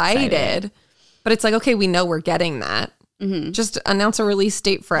excited. But it's like, okay, we know we're getting that. Mm-hmm. Just announce a release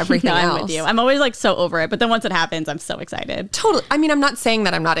date for everything else. I'm with you. I'm always like so over it. But then once it happens, I'm so excited. Totally. I mean, I'm not saying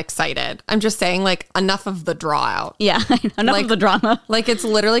that I'm not excited. I'm just saying like enough of the draw out. Yeah. Enough of the drama. Like it's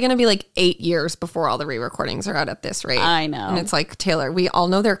literally going to be like 8 years before all the re-recordings are out at this rate. I know. And it's like, Taylor, we all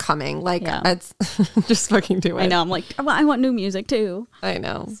know they're coming. Like it's just fucking do it. I know. I'm like, I want new music too. I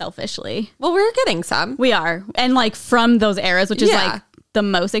know. Selfishly. Well, we're getting some. We are. And like from those eras, which is like the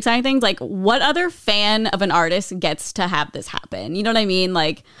most exciting things. Like what other fan of an artist gets to have this happen? You know what I mean?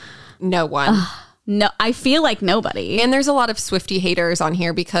 Like no one. No, I feel like nobody. And there's a lot of Swiftie haters on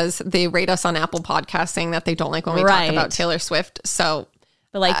here because they rate us on Apple Podcasts saying that they don't like when we talk about Taylor Swift. So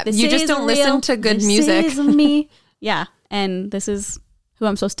but like you just don't listen to good music. This is me. Yeah. And this is who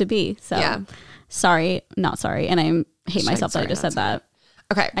I'm supposed to be. So sorry, not sorry. And I hate myself that I just said that.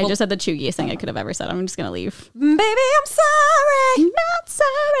 Okay. I just said the chuggiest thing I could have ever said. I'm just going to leave. Baby, I'm sorry. Not sorry.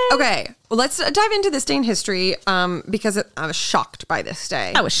 Okay. Well, let's dive into this day in history because I was shocked by this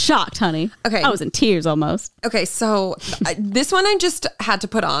day. I was shocked, honey. Okay. I was in tears almost. Okay. So this one I just had to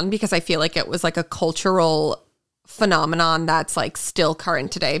put on because I feel like it was like a cultural phenomenon that's like still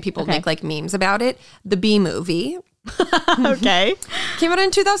current today. People make like memes about it. The Bee Movie. Okay. Came out in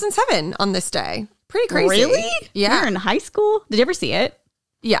 2007 on this day. Pretty crazy. Really? Yeah. You're in high school? Did you ever see it?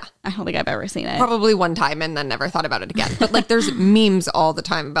 Yeah. I don't think I've ever seen it. Probably one time and then never thought about it again. But like there's memes all the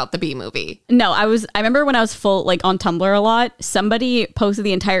time about the Bee Movie. No, I remember when I was full like on Tumblr a lot, somebody posted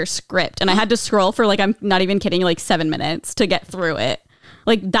the entire script and I had to scroll for like, I'm not even kidding, like 7 minutes to get through it.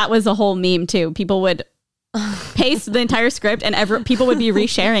 Like that was a whole meme too. People would paste the entire script and people would be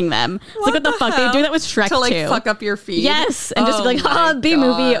resharing them. It's like what the fuck? They do that with Shrek to like too. fuck up your feed. Yes. And just be like, Bee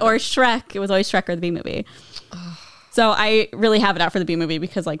Movie or Shrek. It was always Shrek or the Bee Movie. So I really have it out for the Bee Movie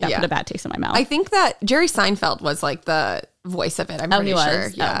because like that put a bad taste in my mouth. I think that Jerry Seinfeld was like the voice of it. I'm pretty sure.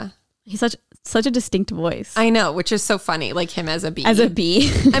 Yeah. He's such Such a distinct voice. I know, which is so funny. Like him as a bee. As a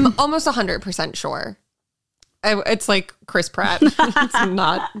bee. I'm almost 100% sure. It's like Chris Pratt. It's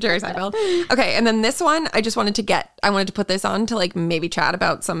not Jerry Seinfeld. Okay, and then this one, I wanted to put this on to like maybe chat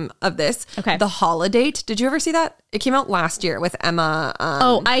about some of this. Okay. The Holiday. Did you ever see that? It came out last year with Emma.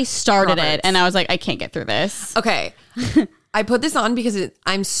 I started Roberts. it and I was like, I can't get through this. Okay. I put this on because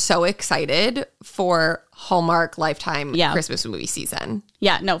I'm so excited for Hallmark Lifetime Christmas movie season.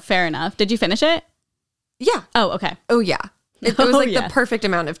 Yeah, no, fair enough. Did you finish it? Yeah. Oh, okay. Oh, yeah. It was like the perfect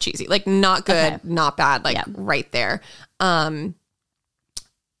amount of cheesy, like not good, not bad, like right there. But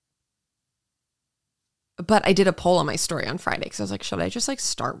I did a poll on my story on Friday because I was like, should I just like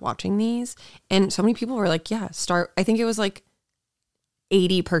start watching these? And so many people were like, yeah, start. I think it was like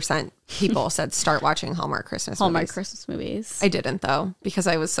 80% people said start watching Hallmark Christmas movies. I didn't though, because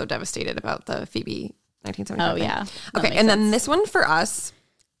I was so devastated about the Phoebe 1975. Oh yeah. Okay. And then this one for us,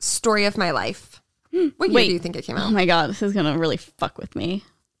 Story of My Life. What year do you think it came out? Oh my God, this is going to really fuck with me.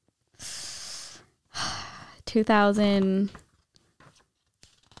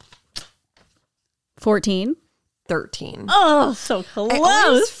 2014? 13. Oh, so close. I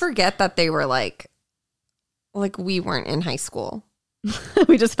always forget that they were like we weren't in high school.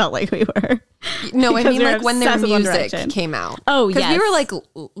 We just felt like we were. No, I mean like when their music came out. Oh, yes. Because we were like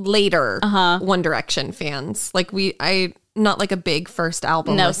later One Direction fans. Like not like a big first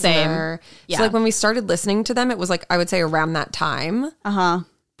album listener. Same. Yeah. So like when we started listening to them, it was like, I would say around that time.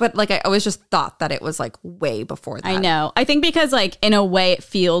 But like I always just thought that it was like way before that. I know. I think because like in a way it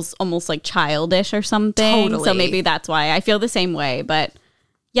feels almost like childish or something. Totally. So maybe that's why I feel the same way. But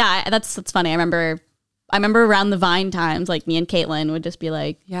yeah, that's funny. I remember around the Vine times, like me and Caitlin would just be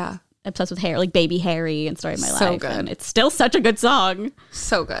like, obsessed with hair, like Baby Harry and Story of My Life. So good. And it's still such a good song.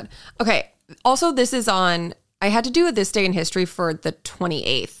 So good. Okay. Also, this is on, I had to do a This Day in History for the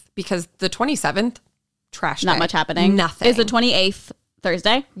 28th because the 27th, trash day. Not much happening. Nothing. Is the 28th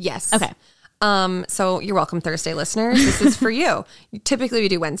Thursday? Yes. Okay. So you're welcome, Thursday listeners. This is for you. Typically we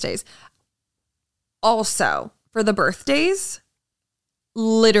do Wednesdays. Also, for the birthdays,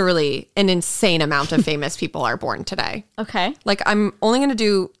 literally an insane amount of famous people are born today. Okay. Like I'm only going to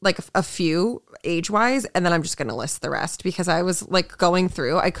do like a few age-wise, and then I'm just going to list the rest because I was like going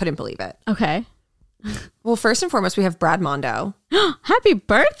through, I couldn't believe it. Okay. Well, first and foremost, we have Brad Mondo. Happy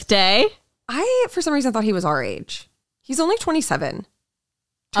birthday. I, for some reason, thought he was our age. He's only 27.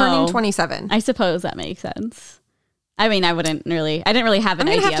 Turning 27. I suppose that makes sense. I mean, I didn't really have an idea. I'm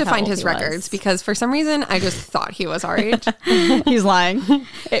going to have to find his records because for some reason, I just thought he was our age. He's lying.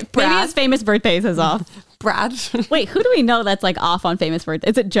 Maybe his famous birthdays is off. Brad. Wait, who do we know that's like off on famous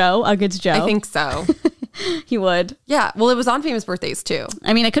birthdays? Is it Joe? It's Joe. I think so. He would. Yeah. Well, it was on famous birthdays too.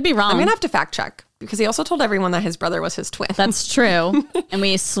 I mean, I could be wrong. I'm going to have to fact check because he also told everyone that his brother was his twin. That's true. And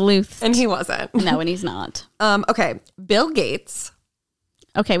we sleuthed. And he wasn't. No, and he's not. Okay. Bill Gates.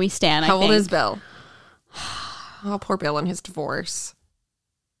 Okay, we stand. How old is Bill? Oh, poor Bill and his divorce.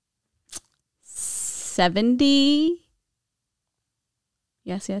 70.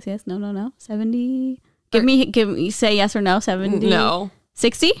 Yes. No. 70. Give me, say yes or no. 70. No.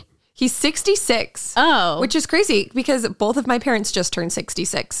 60? He's 66. Oh. Which is crazy because both of my parents just turned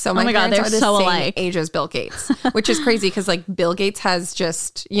 66. So my God, parents they're are the so same alike. age as Bill Gates, which is crazy because like Bill Gates has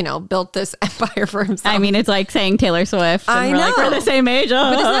just, built this empire for himself. I mean, it's like saying Taylor Swift. And I we're know. like, we're the same age. Oh,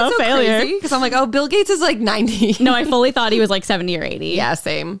 but isn't that so failure. crazy? Because I'm like, oh, Bill Gates is like 90. No, I fully thought he was like 70 or 80. Yeah,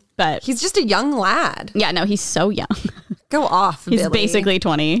 same. But he's just a young lad. Yeah, no, he's so young. Go off, He's Billy. basically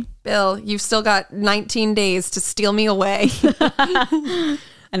 20. Bill, you've still got 19 days to steal me away.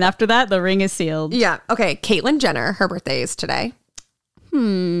 And after that, the ring is sealed. Yeah. Okay. Caitlyn Jenner, her birthday is today. I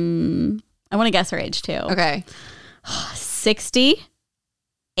want to guess her age too. Okay.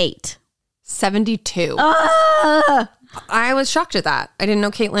 68. 72. I was shocked at that. I didn't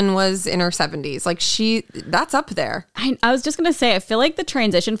know Caitlyn was in her 70s. Like that's up there. I was just going to say, I feel like the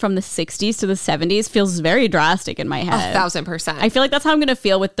transition from the 60s to the 70s feels very drastic in my head. 1,000%. I feel like that's how I'm going to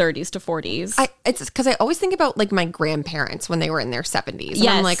feel with 30s to 40s. It's because I always think about like my grandparents when they were in their 70s. And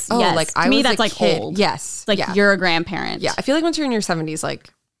yes, I'm like, oh, yes. like to I me, was that's a like kid. old. Yes. Like you're a grandparent. Yeah. I feel like once you're in your 70s, like,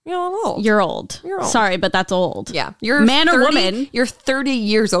 I'm old. You're old. Sorry, but that's old. Yeah. You're man 30, or woman. You're 30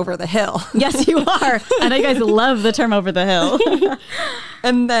 years over the hill. Yes, you are. I know you guys love the term over the hill.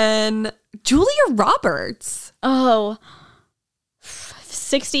 And then Julia Roberts. Oh,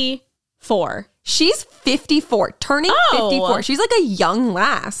 64. She's 54, turning 54. She's like a young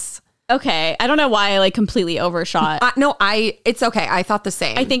lass. Okay. I don't know why I like completely overshot. It's okay. I thought the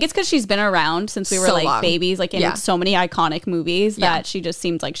same. I think it's because she's been around since we were So like long. babies, like in so many iconic movies that she just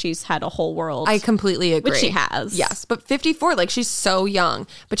seems like she's had a whole world. I completely agree. Which she has. Yes. But 54, like she's so young.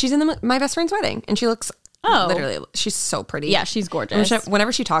 But she's in My Best Friend's Wedding and she looks literally, she's so pretty. Yeah, she's gorgeous.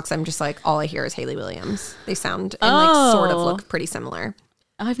 Whenever she talks, I'm just like, all I hear is Hayley Williams. They sound and like sort of look pretty similar.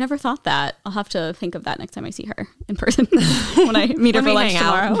 Oh, I've never thought that. I'll have to think of that next time I see her in person when I meet her for lunch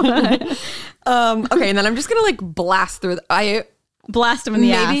tomorrow. Okay, and then I'm just gonna like blast through. Blast them in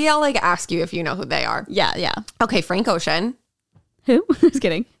the ass. Maybe I'll like ask you if you know who they are. Yeah. Okay, Frank Ocean. Who? Just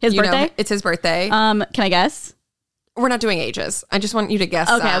kidding. His birthday? It's his birthday. Can I guess? We're not doing ages. I just want you to guess.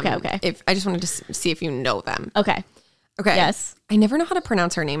 Okay. If I just wanted to see if you know them. Okay. Yes. I never know how to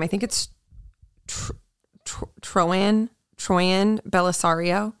pronounce her name. I think it's Troyan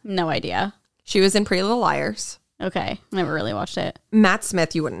Belisario. No idea. She was in Pretty Little Liars. Okay. Never really watched it. Matt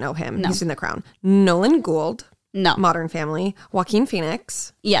Smith, you wouldn't know him. No. He's in The Crown. Nolan Gould. No. Modern Family. Joaquin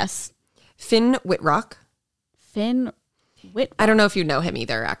Phoenix. Yes. Finn Whitrock. Finn Whitrock. I don't know if you know him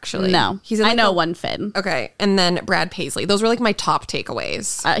either, actually. No. He's in, like, I know one Finn. Okay. And then Brad Paisley. Those were like my top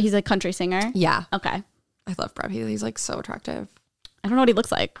takeaways. He's a country singer? Yeah. Okay. I love Brad Paisley. He's like so attractive. I don't know what he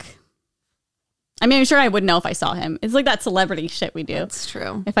looks like. I mean, I'm sure I would know if I saw him. It's like that celebrity shit we do. That's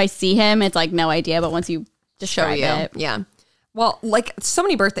true. If I see him, it's like no idea. But once you Show you. it. Yeah. Well, like so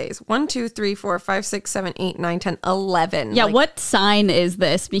many birthdays. 1, 2, 3, 4, 5, 6, 7, 8, 9, 10, 11. Yeah, like, what sign is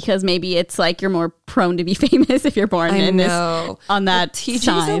this? Because maybe it's like you're more prone to be famous if you're born on that TJ's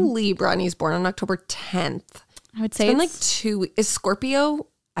sign. a Libra and he's born on October 10th. I would say It's been like 2 weeks. Is Scorpio?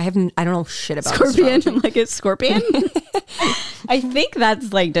 I don't know shit about Scorpion. astrology. Like it's Scorpion. I think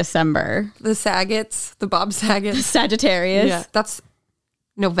that's like December. The Sagetts, the Bob Saget. Sagittarius. Yeah, that's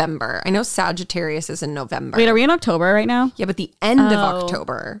November. I know Sagittarius is in November. Wait, are we in October right now? Yeah, but the end of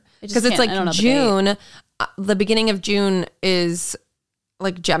October. Because it's like June. The beginning of June is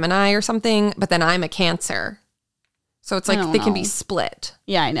like Gemini or something, but then I'm a Cancer. So it's like they can be split.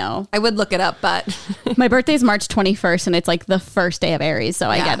 Yeah, I know. I would look it up, but my birthday is March 21st and it's like the first day of Aries. So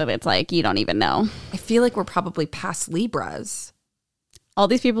I get it. It's like you don't even know. I feel like we're probably past Libras. All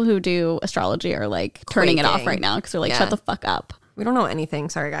these people who do astrology are like turning it off right now because they're like, shut the fuck up. We don't know anything.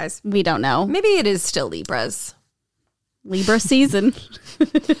 Sorry, guys. We don't know. Maybe it is still Libras. Libra season.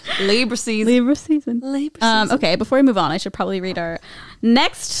 Libra season. Libra season. Libra season. Okay, before we move on, I should probably read our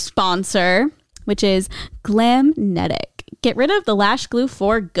next sponsor, which is Glamnetic. Get rid of the lash glue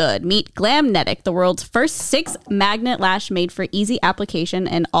for good. Meet Glamnetic, the world's first 6-magnet lash made for easy application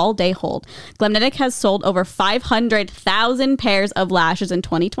and all-day hold. Glamnetic has sold over 500,000 pairs of lashes in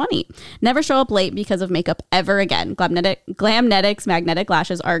 2020. Never show up late because of makeup ever again. Glamnetic's magnetic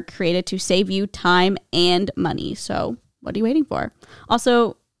lashes are created to save you time and money. So what are you waiting for?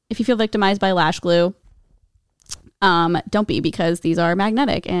 Also, if you feel victimized by lash glue, don't be, because these are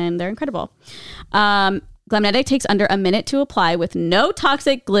magnetic and they're incredible. Glamnetic takes under a minute to apply with no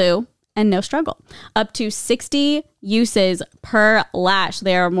toxic glue and no struggle. Up to 60 uses per lash.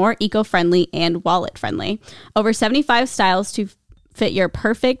 They are more eco-friendly and wallet-friendly. Over 75 styles to fit your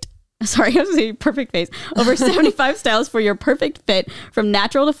perfect face. Over 75 styles for your perfect fit, from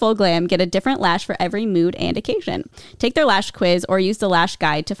natural to full glam. Get a different lash for every mood and occasion. Take their lash quiz or use the lash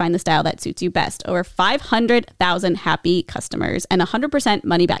guide to find the style that suits you best. Over 500,000 happy customers and 100%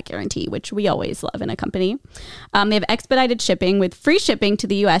 money back guarantee, which we always love in a company. They have expedited shipping with free shipping to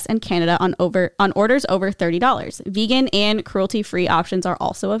the US and Canada on orders over $30. Vegan and cruelty-free options are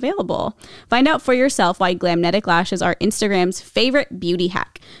also available. Find out for yourself why Glamnetic lashes are Instagram's favorite beauty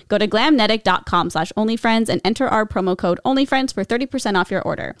hack. Go to glamnetic.com/onlyfriends and enter our promo code onlyfriends for 30% off your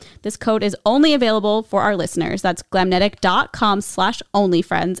order. This code is only available for our listeners. That's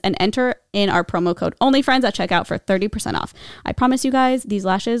glamnetic.com/onlyfriends and enter in our promo code onlyfriends at checkout for 30% off. I promise you guys, these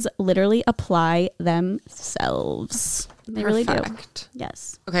lashes literally apply themselves. They really do.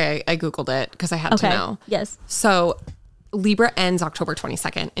 Yes. Okay, I Googled it because I had to know. Yes. So Libra ends October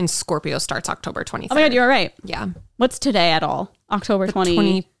 22nd and Scorpio starts October 23rd. Oh my God, you were right. Yeah. What's today at all? October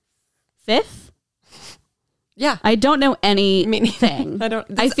 25th? Yeah. I don't know anything.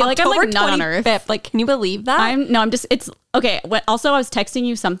 I feel like I'm like not on Earth. Like, can you believe that? It's okay. Also, I was texting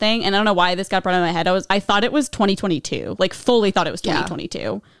you something and I don't know why this got brought in my head. I thought it was 2022, like fully thought it was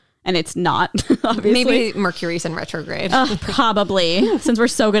 2022 and it's not, obviously. Maybe Mercury's in retrograde. Probably. Since we're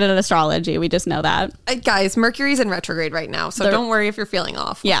so good at astrology, we just know that. Guys, Mercury's in retrograde right now. So don't worry if you're feeling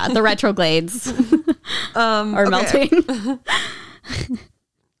off. Yeah. The retrogrades are melting.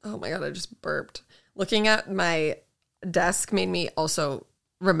 Oh my God, I just burped. Looking at my desk made me also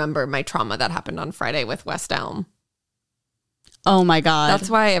remember my trauma that happened on Friday with West Elm. Oh my God. That's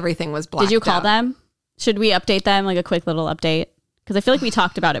why everything was blacked Did you call out. them? Should we update them? Like a quick little update? Because I feel like we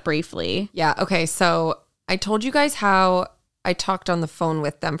talked about it briefly. Yeah. Okay. So I told you guys how I talked on the phone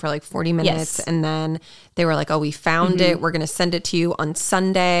with them for like 40 minutes. Yes. And then they were like, oh, we found it. We're going to send it to you on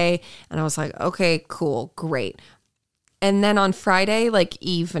Sunday. And I was like, okay, cool. Great. And then on Friday, like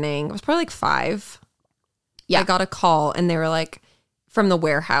evening, it was probably like 5. Yeah. I got a call and they were like from the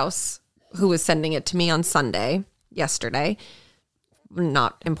warehouse who was sending it to me on Sunday, yesterday.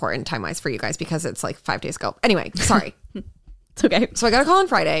 Not important time-wise for you guys because it's like 5 days ago. Anyway, sorry. It's okay. So I got a call on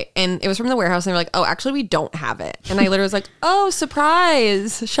Friday and it was from the warehouse and they were like, oh, actually we don't have it. And I literally was like, oh,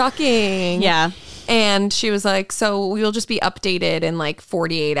 surprise, shocking. Yeah. And she was like, so we'll just be updated in like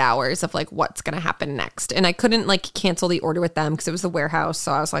 48 hours of like what's going to happen next. And I couldn't like cancel the order with them because it was the warehouse.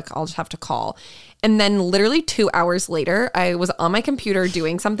 So I was like, I'll just have to call. And then literally 2 hours later, I was on my computer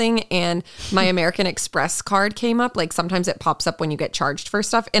doing something and my American Express card came up. Like sometimes it pops up when you get charged for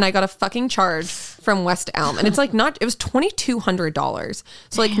stuff. And I got a fucking charge from West Elm. And it's like it was $2,200.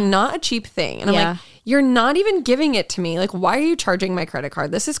 So like not a cheap thing. And I'm like, you're not even giving it to me. Like, why are you charging my credit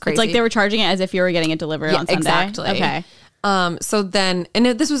card? This is crazy. It's like they were charging it as if you were getting it delivered on Sunday. Exactly. Okay. So then, and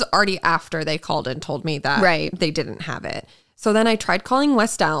this was already after they called and told me that they didn't have it. So then I tried calling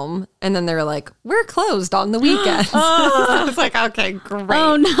West Elm and then they were like, we're closed on the weekend. I was like, okay, great.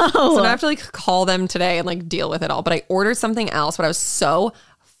 Oh no. So I have to like call them today and like deal with it all. But I ordered something else, but I was so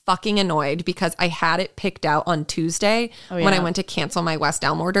fucking annoyed because I had it picked out on Tuesday when I went to cancel my West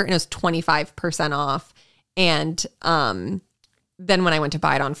Elm order and it was 25% off. And then when I went to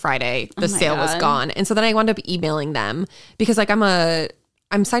buy it on Friday, the sale was gone. And so then I wound up emailing them because like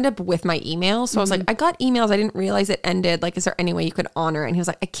I'm signed up with my email. So I was like, I got emails. I didn't realize it ended. Like, is there any way you could honor it? And he was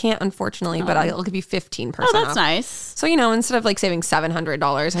like, I can't, unfortunately, but I'll give you 15% Oh, that's off. nice. So, instead of like saving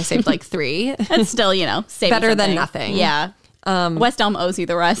 $700, I saved like $3. That's still, saving Better than something. nothing. Yeah. West Elm owes you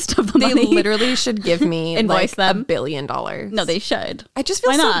the rest of the They money. literally should give me Invoice like them. $1 billion. No, they should. I just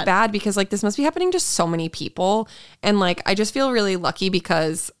feel Why so not? bad because like this must be happening to so many people. And like, I just feel really lucky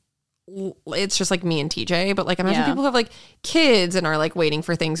because it's just like me and TJ, but like imagine people who have like kids and are like waiting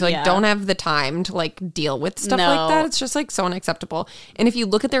for things, like don't have the time to like deal with stuff like that. It's just like so unacceptable. And if you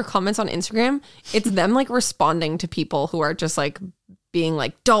look at their comments on Instagram, it's them like responding to people who are just like being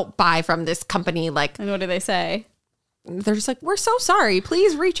like, don't buy from this company. Like, And what do they say? they're just like, we're so sorry,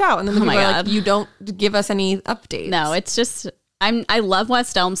 please reach out. And then the people are like, you don't give us any updates. No, it's just I love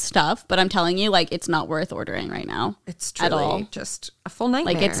West Elm stuff, but I'm telling you, like, it's not worth ordering right now. It's at truly all. just a full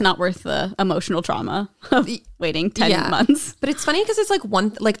nightmare. Like, it's not worth the emotional trauma of waiting 10 months. But it's funny because it's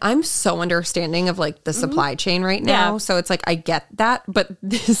like I'm so understanding of like the supply chain right now. Yeah. So it's like I get that, but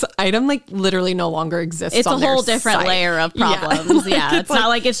this item like literally no longer exists. It's on a whole their different site. layer of problems. Yeah. It's not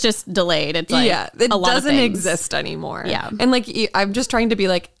like it's just delayed. It's like it a lot doesn't of things. exist anymore. Yeah. And like I'm just trying to be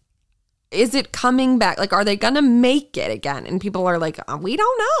like, is it coming back? Like, are they going to make it again? And people are like, we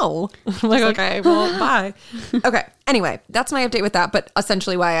don't know. I'm like, okay, well, bye. Okay. Anyway, that's my update with that. But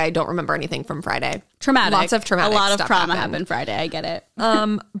essentially why I don't remember anything from Friday. Traumatic. Lots of traumatic A lot of stuff trauma happened Friday. I get it.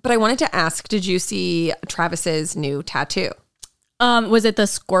 But I wanted to ask, did you see Travis's new tattoo? Was it the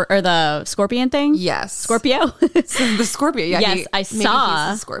scorpion thing? Yes. Scorpio? So the Scorpio. Yeah. Yes, I maybe saw.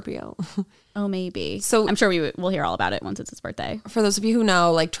 he's a Scorpio. Oh, maybe. So- I'm sure we'll hear all about it once it's his birthday. For those of you who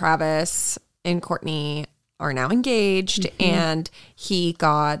know, like Travis and Courtney are now engaged and he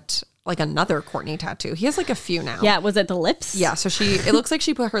got like another Courtney tattoo. He has like a few now. Yeah, was it the lips? Yeah. So it looks like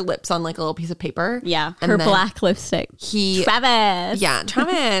she put her lips on like a little piece of paper. Yeah, And her then black lipstick. Travis. Yeah,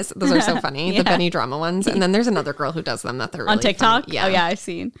 Travis. Those are so funny. Yeah. The Benny Drama ones. And then there's another girl who does them that they're really On TikTok? funny. Yeah. Oh, yeah, I've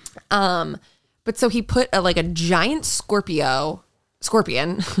seen. But so he put a giant scorpion.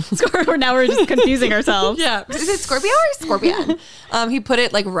 Now we're just confusing ourselves. Yeah. Is it Scorpio or Scorpion? He put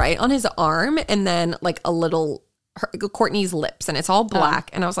it like right on his arm and then like a little Courtney's lips and it's all black.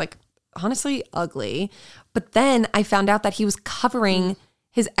 And I was like, honestly, ugly. But then I found out that he was covering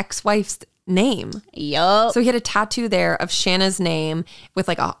his ex-wife's name. Yup. So he had a tattoo there of Shanna's name with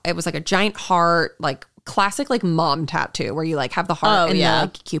it was like a giant heart, like classic like mom tattoo where you like have the heart and the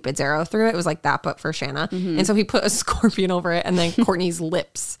like Cupid's arrow through it. It was like that, but for Shanna. And so he put a scorpion over it and then Courtney's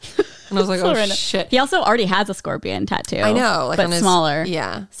lips. And I was like, oh shit. He also already has a scorpion tattoo. I know. Like but on his, smaller.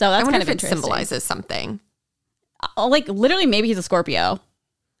 Yeah. So that's I wonder kind of if it interesting. symbolizes something. Like literally maybe he's a Scorpio.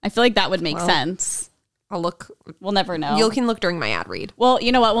 I feel like that would make sense. I'll look. We'll never know. You can look during my ad read. Well,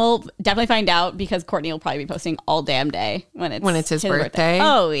 you know what? We'll definitely find out because Courtney will probably be posting all damn day when it's his birthday.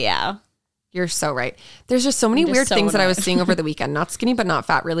 Oh, yeah. You're so right. There's just so many weird so things that I was annoyed. seeing over the weekend. Not Skinny But Not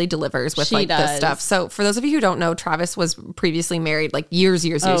Fat really delivers with She like this does. stuff. So for those of you who don't know, Travis was previously married like years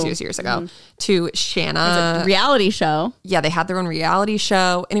ago to Shanna. Reality show. Yeah, they had their own reality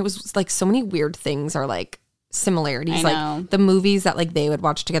show, and it was like so many weird things are like similarities. I know. Like the movies that like they would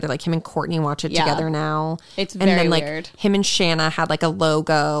watch together, like him and Courtney watch it Yeah. together now. It's and very then like weird. him and Shanna had like a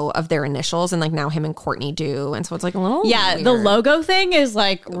logo of their initials, and like now him and Courtney do, and so it's like a little Yeah, weird. the logo thing is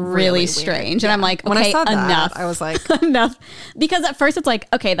like Really really weird. strange. Yeah. And I'm like, okay, When I saw that, enough. I was like, enough. Because at first it's like,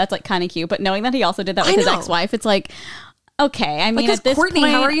 okay, that's like kind of cute. But knowing that he also did that with I his know. ex-wife, it's like, okay. I mean, as at this Courtney,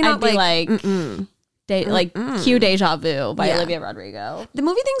 point, how are you not I'd be like Cue Deja Vu by Yeah. Olivia Rodrigo. the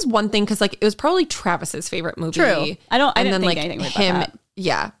movie thing's one thing because like it was probably Travis's favorite movie. True. I didn't and then think like anything about him. that.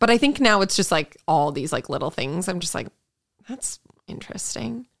 Yeah, but I think now it's just like all these like little things. I'm just like, that's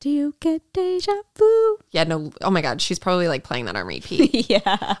interesting. Do you get deja vu? Yeah, no. Oh my God, she's probably like playing that on repeat.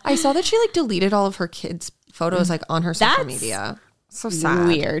 Yeah. I saw that she like deleted all of her kids' photos like on her social That's media. So sad.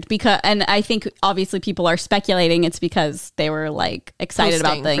 Weird and I think obviously people are speculating it's because they were like excited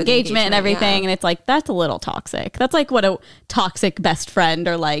Posting about the for the engagement and engagement, everything, yeah. and it's like that's a little toxic. That's like what a toxic best friend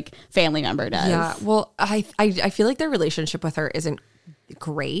or like family member does. Yeah. Well, I feel like their relationship with her isn't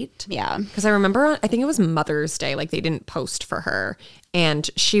great. Yeah. Because I remember, I think it was Mother's Day, like they didn't post for her, and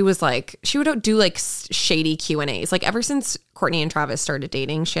she was like, she would do like shady Q&As. Like ever since Courtney and Travis started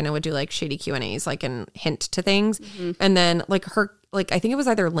dating, Shanna would do like shady Q&As, like and hint to things. And then like her, like I think it was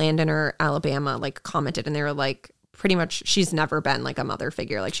either Landon or Alabama, like commented, and they were like, pretty much, she's never been like a mother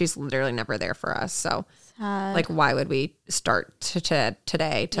figure. Like she's literally never there for us. So like, why would we start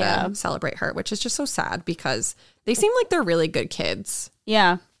today to celebrate her? Which is just so sad because they seem like they're really good kids.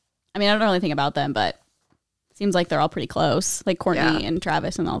 Yeah. I mean, I don't know anything about them, but it seems like they're all pretty close. Like Courtney Yeah. and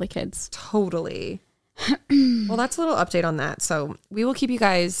Travis and all the kids. Totally. Well, that's a little update on that. So we will keep you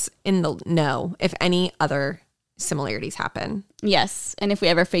guys in the know if any other similarities happen. Yes. And if we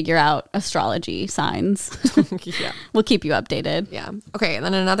ever figure out astrology signs, Yeah. we'll keep you updated. Yeah. Okay. And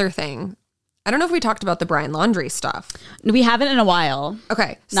then another thing. I don't know if we talked about the Brian Laundrie stuff. We haven't in a while.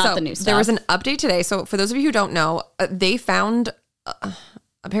 Okay. Not so the new There was stuff. an update today. So for those of you who don't know, they found,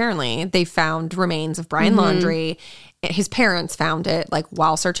 apparently, they found remains of Brian Laundrie. His parents found it like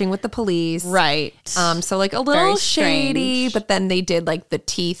while searching with the police. Right. So like a little Very shady, strange. but then they did like the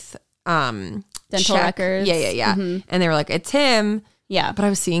teeth Dental check. records. Yeah. And they were like, it's him. Yeah. But I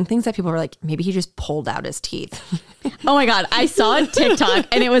was seeing things that people were like, maybe he just pulled out his teeth. Oh my God. I saw a TikTok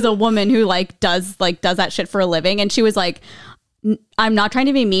and it was a woman who does that shit for a living. And she was like, I'm not trying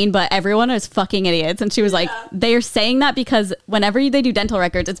to be mean, but everyone is fucking idiots. And she was like, they're saying that because whenever they do dental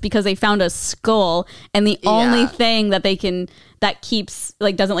records, it's because they found a skull and the only thing that that keeps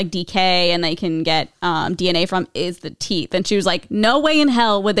like doesn't like decay and they can get DNA from is the teeth. And she was like, no way in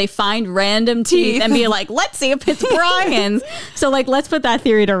hell would they find random teeth and be like, let's see if it's Brian's. So like, let's put that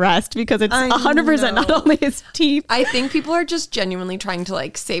theory to rest because it's 100% not only his teeth. I think people are just genuinely trying to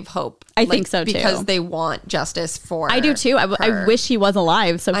like save hope. I think so, too. Because they want justice for I do too. I wish he was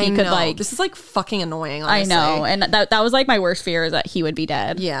alive so he could like. This is like fucking annoying, I honestly. know. And that was like my worst fear is that he would be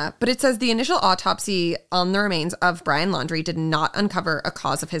dead. Yeah, but it says the initial autopsy on the remains of Brian Laundrie did not uncover a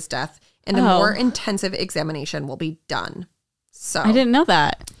cause of his death, and a more intensive examination will be done. So I didn't know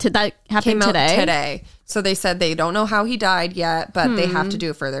that. That happened came out today? today. So they said they don't know how he died yet, but they have to do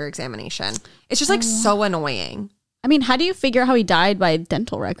a further examination. It's just like so annoying. I mean, how do you figure out how he died by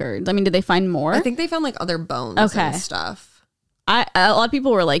dental records? I mean, did they find more? I think they found like other bones and stuff. A lot of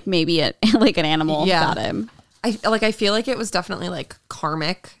people were like, maybe like an animal got him. I feel like it was definitely like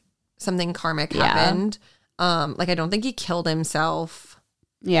karmic. Something karmic happened. Like I don't think he killed himself.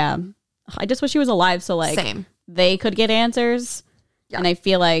 Yeah. I just wish he was alive so like Same. they could get answers. Yeah. And I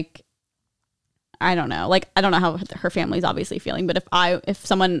feel like I don't know. Like I don't know how her family's obviously feeling, but if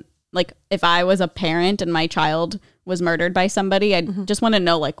I was a parent and my child was murdered by somebody, I just want to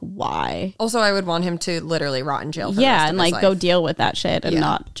know like why. Also, I would want him to literally rot in jail for the Yeah, rest and of his like go life. deal with that shit and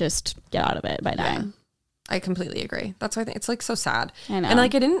not just get out of it by dying. I completely agree. That's why I think it's like so sad. I know. And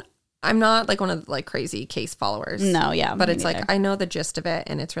like I'm not like one of the like crazy case followers. No, yeah. But me it's neither. like I know the gist of it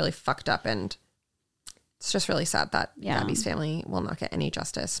and it's really fucked up and it's just really sad that Gabby's family will not get any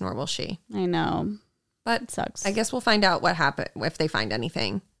justice, nor will she. I know. But It sucks. I guess we'll find out what happened if they find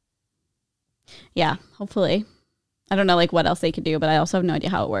anything. Yeah, hopefully. I don't know like what else they could do, but I also have no idea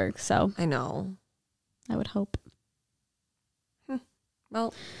how it works. So I know. I would hope.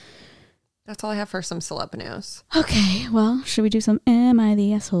 Well, that's all I have for some celeb news. Okay, well, should we do some Am I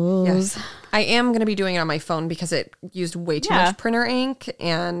the Asshole? Yes. I am going to be doing it on my phone because it used way too much printer ink.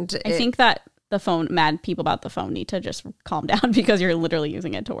 And I think that the phone, mad people about the phone need to just calm down because you're literally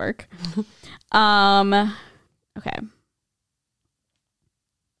using it to work. Okay.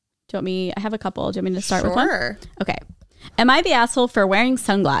 Do you want me? I have a couple. Do you want me to start with one? Okay. Am I the asshole for wearing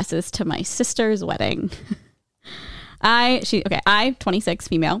sunglasses to my sister's wedding? I, 26,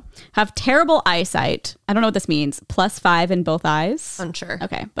 female, have terrible eyesight. I don't know what this means. +5 in both eyes. Unsure.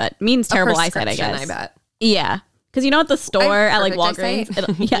 Okay, but means terrible eyesight, I guess. I bet. Yeah. Because you know at the store at like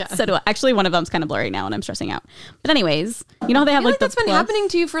Walgreens, yeah, so do I. Actually, one of them's kind of blurry now and I'm stressing out. But anyways, you know how they have like the that's been happening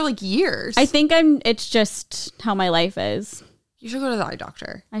to you for like years. I think it's just how my life is. You should go to the eye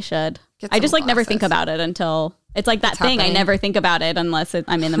doctor. I should. I just like never think about it until it's like that thing. I never think about it unless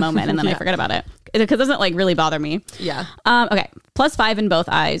I'm in the moment and then I forget about it because it doesn't like really bother me. Yeah. Okay. +5 in both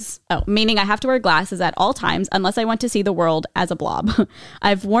eyes. Oh, meaning I have to wear glasses at all times unless I want to see the world as a blob.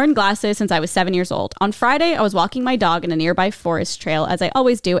 I've worn glasses since I was 7 years old. On Friday, I was walking my dog in a nearby forest trail as I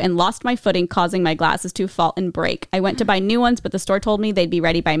always do and lost my footing, causing my glasses to fall and break. I went to buy new ones, but the store told me they'd be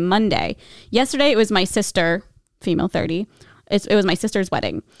ready by Monday. Yesterday, it was my sister, female 30. It was my sister's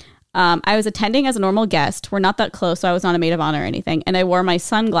wedding. I was attending as a normal guest. We're not that close, so I was not a maid of honor or anything. And I wore my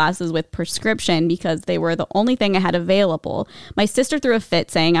sunglasses with prescription because they were the only thing I had available. My sister threw a fit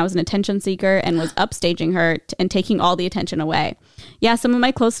saying I was an attention seeker and was upstaging her and taking all the attention away. Yeah, some of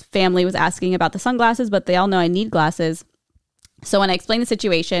my close family was asking about the sunglasses, but they all know I need glasses. So when I explained the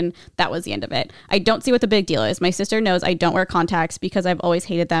situation, that was the end of it. I don't see what the big deal is. My sister knows I don't wear contacts because I've always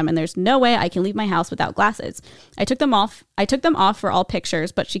hated them and there's no way I can leave my house without glasses. I took them off for all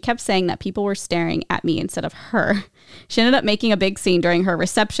pictures, but she kept saying that people were staring at me instead of her. She ended up making a big scene during her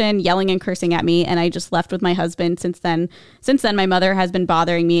reception, yelling and cursing at me, and I just left with my husband. Since then my mother has been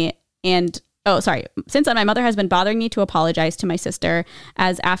bothering me Since then, my mother has been bothering me to apologize to my sister,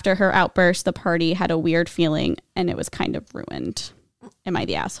 as after her outburst, the party had a weird feeling and it was kind of ruined. Am I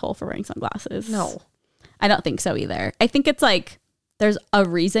the asshole for wearing sunglasses? No. I don't think so either. I think it's like there's a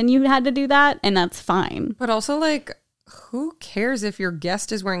reason you had to do that and that's fine. But also like, who cares if your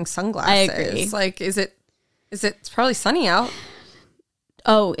guest is wearing sunglasses? I agree. Like, it's probably sunny out.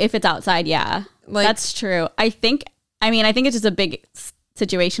 Oh, if it's outside, yeah. Like, that's true. I think it's just a big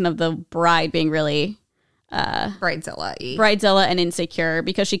situation of the bride being really bridezilla and insecure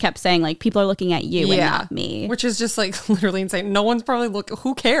because she kept saying like people are looking at you and not me, which is just like literally insane. No one's probably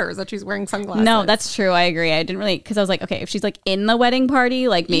who cares that she's wearing sunglasses? No, that's true. I agree. I didn't really, because I was like, okay, if she's like in the wedding party,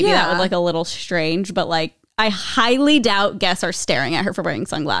 like maybe that would like a little strange, but like I highly doubt guests are staring at her for wearing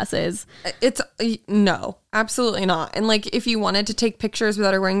sunglasses. No, absolutely not. And like, if you wanted to take pictures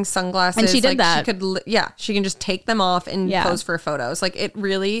without her wearing sunglasses, and she did like, that. She can just take them off and pose for photos. Like it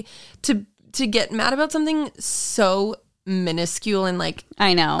really, to get mad about something so minuscule and like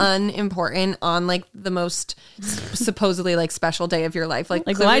I know unimportant on like the most supposedly like special day of your life, like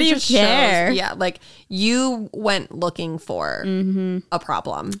why do you care? Like you went looking for a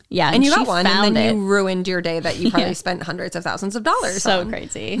problem, and you got one, and then you ruined your day that you probably spent hundreds of thousands of dollars so on.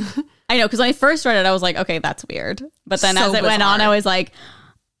 Crazy. I know, because when I first read it I was like, okay, that's weird, but then as it went on I was like,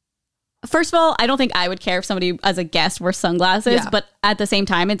 first of all, I don't think I would care if somebody as a guest wore sunglasses, but at the same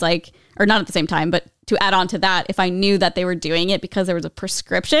time it's like, or not at the same time, but to add on to that, if I knew that they were doing it because there was a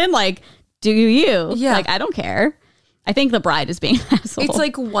prescription, like, do you? Yeah. Like, I don't care. I think the bride is being an asshole. It's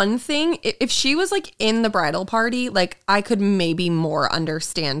like one thing, if she was like in the bridal party, like I could maybe more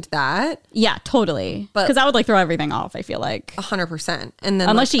understand that. Yeah, totally. Because I would like throw everything off, I feel like. 100%. And then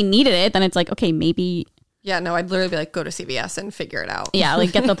unless she needed it, then it's like, okay, maybe. Yeah, no, I'd literally be like, go to CVS and figure it out. Yeah,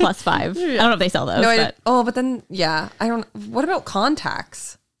 like get the +5. I don't know if they sell those. No, but then, I don't, what about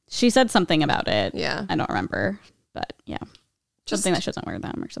contacts? She said something about it. Yeah. I don't remember, but yeah. Something that she doesn't wear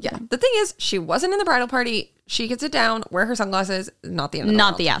them or something. Yeah. The thing is, she wasn't in the bridal party. She gets it down, wear her sunglasses, not the end of the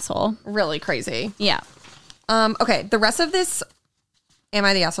world. Not the asshole. Really crazy. Yeah. Okay, the rest of this Am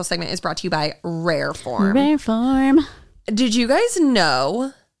I the Asshole segment is brought to you by Rare Form. Rare Form. Did you guys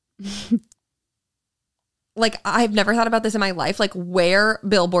know... Like, I've never thought about this in my life, like where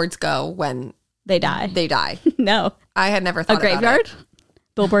billboards go when they die. No. I had never thought about it. A graveyard?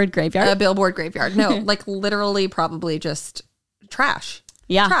 Billboard graveyard? A billboard graveyard. No, like literally probably just trash.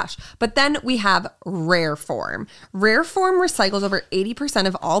 Yeah. Trash. But then we have Rare Form. Rare Form recycles over 80%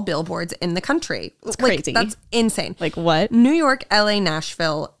 of all billboards in the country. It's crazy. That's insane. Like what? New York, LA,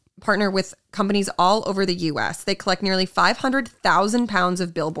 Nashville partner with companies all over the US. They collect nearly 500,000 pounds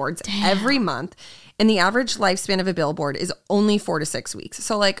of billboards every month. And the average lifespan of a billboard is only 4 to 6 weeks.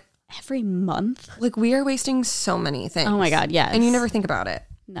 So like every month, like we are wasting so many things. Oh my God. Yes. And you never think about it.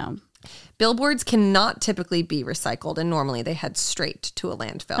 No. Billboards cannot typically be recycled, and normally they head straight to a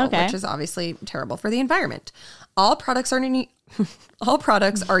landfill, which is obviously terrible for the environment. All products are unique.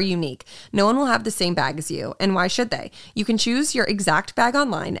 No one will have the same bag as you, and why should they? You can choose your exact bag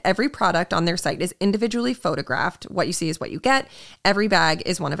online. Every product on their site is individually photographed. What you see is what you get. Every bag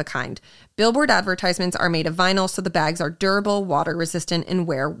is one of a kind. Billboard advertisements are made of vinyl, so the bags are durable, water resistant, and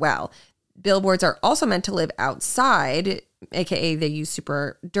wear well. Billboards are also meant to live outside, aka they use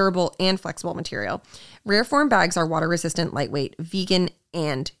super durable and flexible material. Rareform bags are water resistant, lightweight, vegan,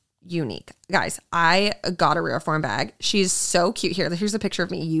 and unique. Guys, I got a Rareform bag. She's so cute. Here's a picture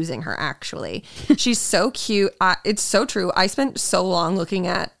of me using her, actually. She's so cute. It's so true. I spent so long looking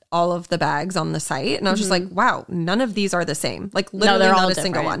at all of the bags on the site, and I was just like, wow, none of these are the same. Like, literally they're all not a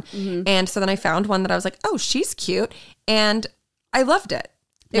single one. And so then I found one that I was like, oh, she's cute, and I loved it.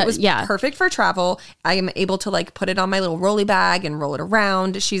 It was perfect for travel. I am able to like put it on my little rolly bag and roll it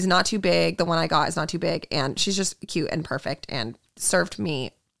around. She's not too big. The one I got is not too big, and she's just cute and perfect and served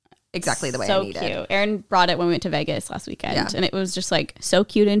me exactly the way I needed. So cute. Erin brought it when we went to Vegas last weekend, and it was just like so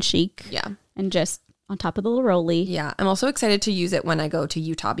cute and chic. Yeah. And just on top of the little rolly. Yeah. I'm also excited to use it when I go to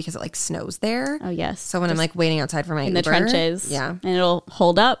Utah because it like snows there. Oh, yes. So when I'm like waiting outside for my in Uber, the trenches. Yeah. And it'll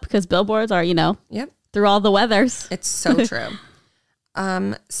hold up because billboards are, through all the weathers. It's so true.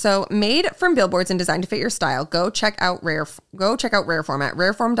 So made from billboards and designed to fit your style. Go check out Rareform at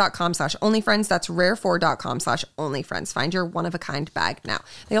rareform.com/onlyfriends. That's rare4.com/onlyfriends. Find your one of a kind bag now.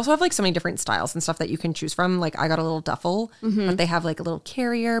 They also have like so many different styles and stuff that you can choose from. Like I got a little duffel, but they have like a little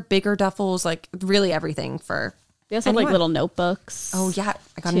carrier, bigger duffels, like really everything for. They also have like little notebooks. Oh yeah.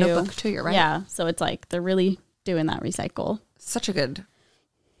 I got a notebook too. You're right. Yeah. So it's like, they're really doing that recycle. Such a good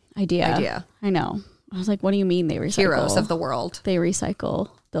idea. I know. I was like, what do you mean they recycle? Heroes of the world. They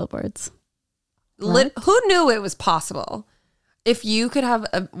recycle billboards. Who knew it was possible? If you could have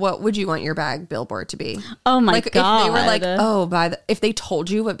what would you want your bag billboard to be? Oh my God. If they were like, if they told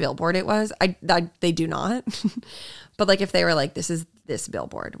you what billboard it was, they do not. But like if they were like, this is this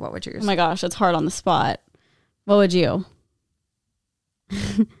billboard, what would yours? Oh my gosh, it's hard on the spot. What would you?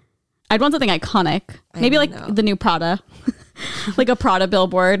 I'd want something iconic. Maybe like the new Prada. Like a Prada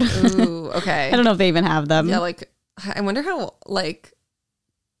billboard. Ooh, okay. I don't know if they even have them. Yeah, like I wonder how like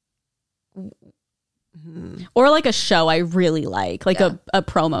or like a show I really like a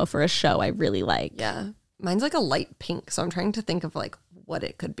promo for a show I really like. Yeah. Mine's like a light pink, so I'm trying to think of like what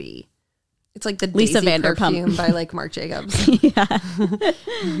it could be. It's like the Lisa Daisy Vanderpump perfume by like Marc Jacobs. Yeah. I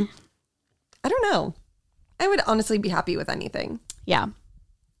don't know. I would honestly be happy with anything. Yeah.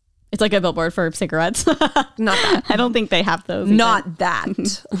 It's like a billboard for cigarettes. Not that. I don't think they have those. Not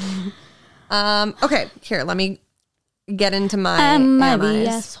that. Okay, here, let me get into my Am I the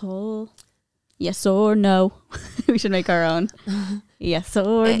asshole? Yes or no? We should make our own. Yes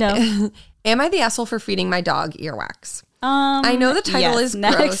or no? Am I the asshole for feeding my dog earwax? I know the title is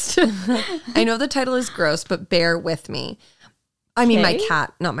gross. I know the title is gross, but bear with me. I mean, my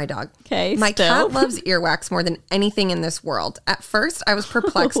cat, not my dog. Okay, my cat loves earwax more than anything in this world. At first, I was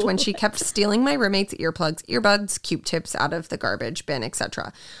perplexed when she kept stealing my roommate's earplugs, earbuds, Q-tips out of the garbage bin,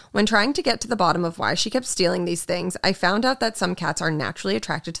 etc. When trying to get to the bottom of why she kept stealing these things, I found out that some cats are naturally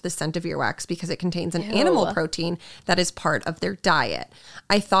attracted to the scent of earwax because it contains an animal protein that is part of their diet.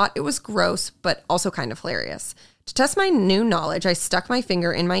 I thought it was gross, but also kind of hilarious. To test my new knowledge, I stuck my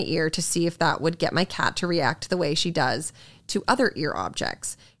finger in my ear to see if that would get my cat to react the way she does to other ear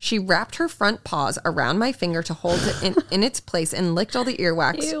objects. She wrapped her front paws around my finger to hold it in its place and licked all the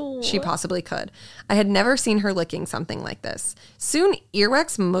earwax she possibly could. I had never seen her licking something like this. Soon,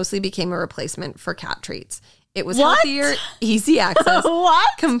 earwax mostly became a replacement for cat treats. It was healthier, easy access,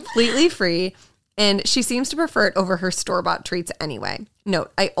 completely free, and she seems to prefer it over her store-bought treats anyway.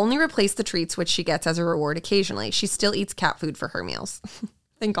 Note, I only replace the treats which she gets as a reward occasionally. She still eats cat food for her meals.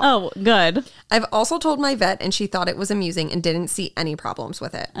 Thank God. Oh, good. I've also told my vet, and she thought it was amusing and didn't see any problems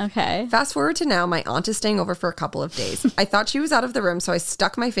with it. Okay. Fast forward to now, my aunt is staying over for a couple of days. I thought she was out of the room, so I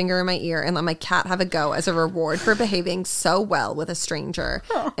stuck my finger in my ear and let my cat have a go as a reward for behaving so well with a stranger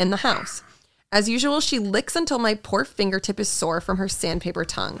in the house. As usual, she licks until my poor fingertip is sore from her sandpaper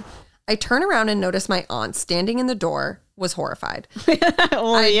tongue. I turn around and notice my aunt standing in the door was horrified.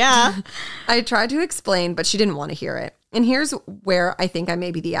 I tried to explain, but she didn't want to hear it. And here's where I think I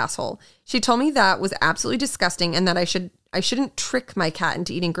may be the asshole. She told me that was absolutely disgusting and that I shouldn't trick my cat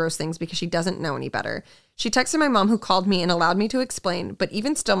into eating gross things because she doesn't know any better. She texted my mom, who called me and allowed me to explain, but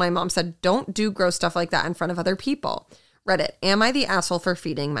even still, my mom said, don't do gross stuff like that in front of other people. Reddit, am I the asshole for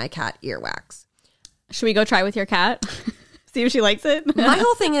feeding my cat earwax? Should we go try with your cat? See if she likes it? My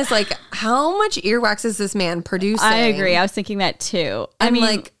whole thing is like, how much earwax is this man producing? I agree. I was thinking that too. I mean,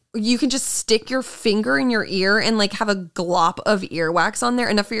 like, you can just stick your finger in your ear and like have a glop of earwax on there,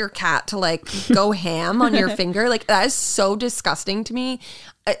 enough for your cat to like go ham on your finger. Like that is so disgusting to me.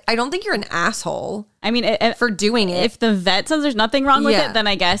 I don't think you're an asshole. I mean, for doing it. If the vet says there's nothing wrong with it, then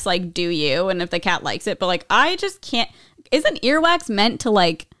I guess like do you, and if the cat likes it. But like I just can't. Isn't earwax meant to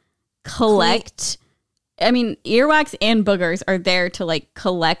like collect? I mean, earwax and boogers are there to like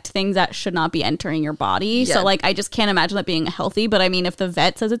collect things that should not be entering your body. Yeah. So like, I just can't imagine that being healthy. But I mean, if the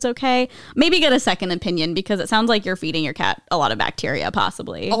vet says it's okay, maybe get a second opinion, because it sounds like you're feeding your cat a lot of bacteria,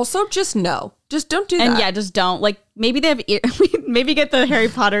 possibly. Also, just no. Just don't do that. And yeah, just don't. Like, maybe they have maybe get the Harry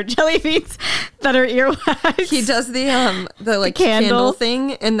Potter jelly beans that are earwax. He does the like candle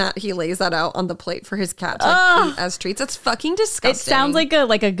thing, and that he lays that out on the plate for his cat to eat as treats. That's fucking disgusting. It sounds like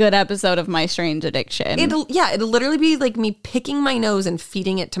a good episode of My Strange Addiction. It'll literally be like me picking my nose and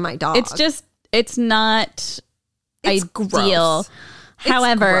feeding it to my dog. It's not ideal. Gross.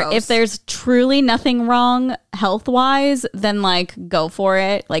 However, if there's truly nothing wrong health-wise, then like go for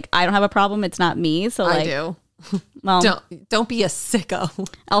it. Like I don't have a problem. It's not me. So like, I do. Well, don't be a sicko.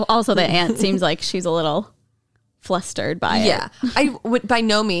 Also, the aunt seems like she's a little flustered by it. Yeah, I would by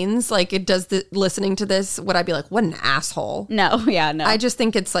no means like it does. Listening to this, would I be like, what an asshole? No, yeah, no. I just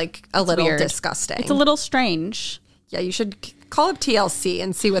think it's like a little weird. Disgusting. It's a little strange. Yeah, you should call up TLC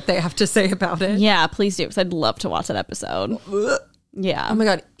and see what they have to say about it. Yeah, please do, because I'd love to watch that episode. Yeah. Oh my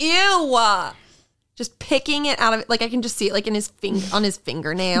god. Ew. Just picking it out of it. Like I can just see it like in his on his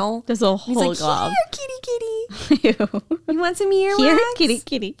fingernail. There's a whole He's like, glob. Here, kitty. Ew. You want some earwax? Here,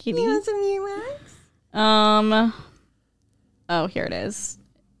 kitty. You want some earwax? Oh, here it is.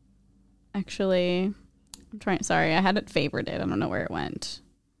 Actually, sorry, I had it favorited. I don't know where it went.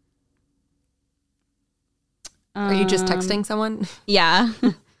 Are you just texting someone? Yeah.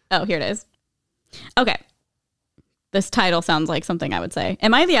 Oh, here it is. Okay. This title sounds like something I would say.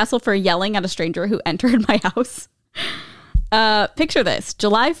 Am I the asshole for yelling at a stranger who entered my house? Picture this.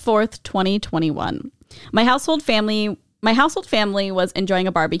 July 4th, 2021. My household family was enjoying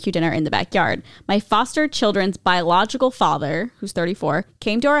a barbecue dinner in the backyard. My foster children's biological father, who's 34,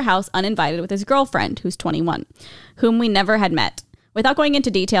 came to our house uninvited with his girlfriend, who's 21, whom we never had met. Without going into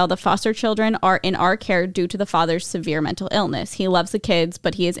detail, the foster children are in our care due to the father's severe mental illness. He loves the kids,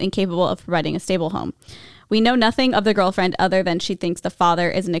 but he is incapable of providing a stable home. We know nothing of the girlfriend other than she thinks the father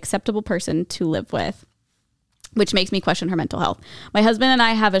is an acceptable person to live with, which makes me question her mental health. My husband and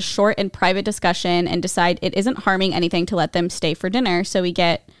I have a short and private discussion and decide it isn't harming anything to let them stay for dinner. So we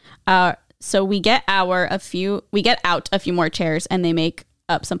get out a few more chairs and they make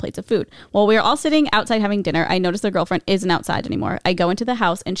up some plates of food. While we are all sitting outside having dinner, I notice the girlfriend isn't outside anymore. I go into the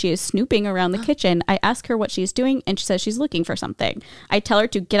house and she is snooping around the kitchen. I ask her what she's doing and she says she's looking for something. I tell her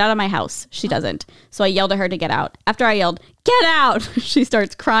to get out of my house. She doesn't. So I yelled at her to get out. After I yelled, "Get out!" she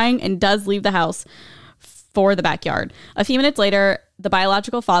starts crying and does leave the house for the backyard. A few minutes later, the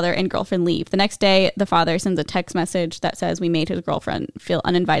biological father and girlfriend leave. The next day, the father sends a text message that says we made his girlfriend feel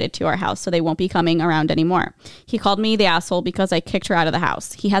uninvited to our house, so they won't be coming around anymore. He called me the asshole because I kicked her out of the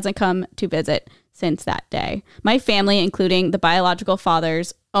house. He hasn't come to visit since that day. My family, including the biological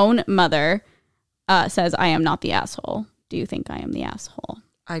father's own mother, says I am not the asshole. Do you think I am the asshole?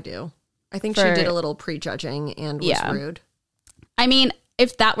 I do. I think she did a little prejudging and was rude. I mean,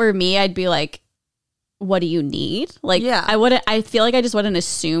 if that were me, I'd be like, what do you need? Like, yeah. I feel like I just wouldn't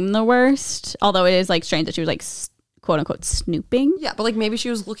assume the worst. Although it is like strange that she was like, quote unquote, snooping. Yeah, but like maybe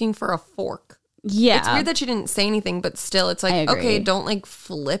she was looking for a fork. Yeah. It's weird that she didn't say anything, but still it's like, okay, don't like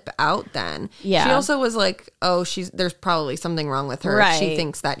flip out then. Yeah. She also was like, oh, there's probably something wrong with her. Right. She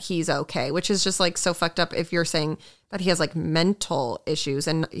thinks that he's okay, which is just like so fucked up if you're saying that he has like mental issues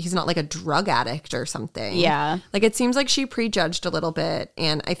and he's not like a drug addict or something. Yeah. Like it seems like she prejudged a little bit,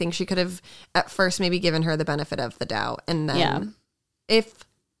 and I think she could have at first maybe given her the benefit of the doubt. And then if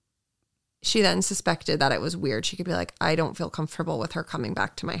she then suspected that it was weird, she could be like, I don't feel comfortable with her coming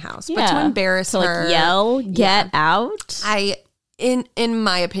back to my house. Yeah. But to embarrass her, like yell, get out. In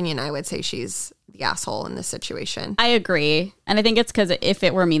my opinion, I would say she's the asshole in this situation. I agree. And I think it's because if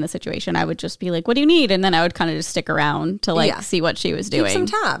it were me in the situation, I would just be like, what do you need? And then I would kind of just stick around to like see what she was doing. Keep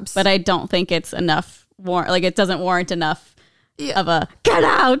some tabs. But I don't think it's enough. Like it doesn't warrant enough of a get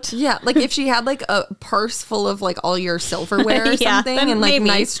out. Yeah. Like if she had like a purse full of like all your silverware or something and like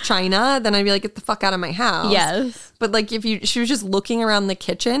nice china, then I'd be like, get the fuck out of my house. Yes. But like if she was just looking around the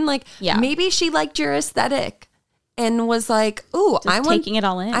kitchen, like maybe she liked your aesthetic and was like, ooh, I'm taking it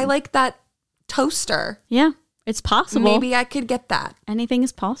all in. I like that toaster. Yeah, it's possible. Maybe I could get that. Anything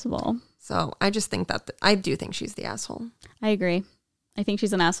is possible. So I just think that I do think she's the asshole. I agree. I think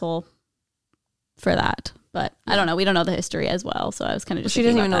she's an asshole for that. But I don't know. We don't know the history as well. So I was kind of just She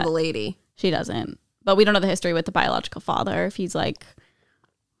doesn't thinking even about know that. the lady. She doesn't. But we don't know the history with the biological father. If he's like,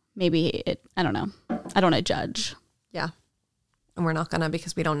 maybe I don't know. I don't want to judge. Yeah. And we're not gonna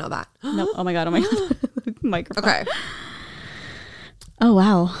because we don't know that. No. Oh my God. Microphone. Okay. Oh,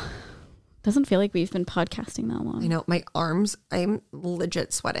 wow. Doesn't feel like we've been podcasting that long. I know my arms, I'm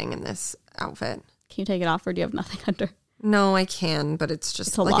legit sweating in this outfit. Can you take it off or do you have nothing under? No, I can, but it's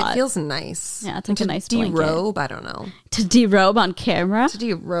just a like lot. it feels nice. Yeah, it's like a nice blanket. derobe. I don't know. To derobe on camera? To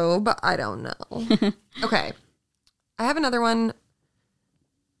derobe, I don't know. Okay, I have another one.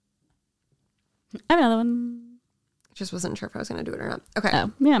 I have another one. Just wasn't sure if I was going to do it or not. Okay. Oh,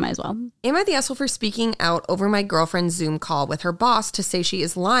 yeah, might as well. Am I the asshole for speaking out over my girlfriend's Zoom call with her boss to say she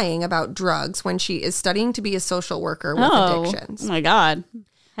is lying about drugs when she is studying to be a social worker with addictions? Oh my God.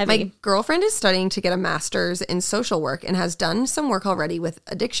 Heavy. My girlfriend is studying to get a master's in social work and has done some work already with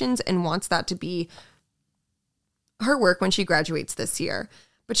addictions and wants that to be her work when she graduates this year.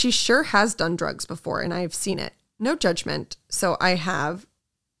 But she sure has done drugs before and I've seen it. No judgment. So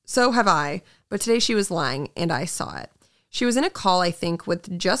have I. But today she was lying and I saw it. She was in a call, I think,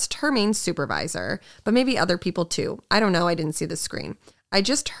 with just her main supervisor, but maybe other people too. I don't know. I didn't see the screen. I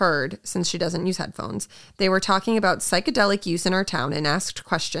just heard, since she doesn't use headphones, they were talking about psychedelic use in our town and asked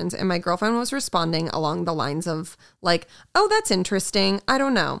questions, and my girlfriend was responding along the lines of, like, oh, that's interesting, I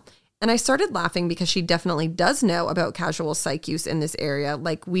don't know. And I started laughing because she definitely does know about casual psych use in this area,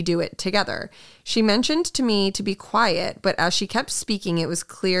 like we do it together. She mentioned to me to be quiet, but as she kept speaking, it was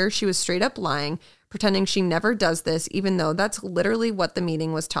clear she was straight up lying, pretending she never does this, even though that's literally what the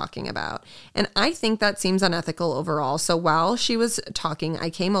meeting was talking about. And I think that seems unethical overall. So while she was talking, I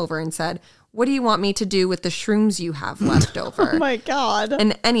came over and said, what do you want me to do with the shrooms you have left over? Oh my God.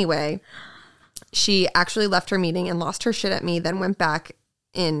 And anyway, she actually left her meeting and lost her shit at me, then went back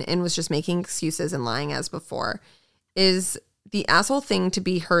in and was just making excuses and lying as before. Is the asshole thing to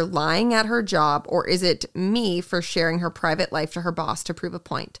be her lying at her job, or is it me for sharing her private life to her boss to prove a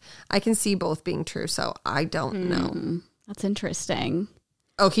point? I can see both being true, so I don't know. That's interesting.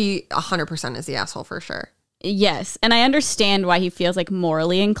 Oh, he 100% is the asshole for sure. Yes. And I understand why he feels like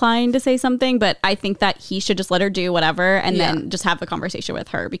morally inclined to say something, but I think that he should just let her do whatever and then just have the conversation with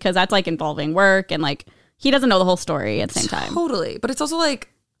her, because that's like involving work and like he doesn't know the whole story at the same time. Totally. But it's also like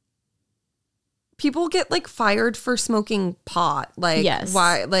people get like fired for smoking pot. Like, yes.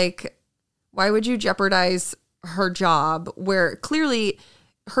 why would you jeopardize her job where clearly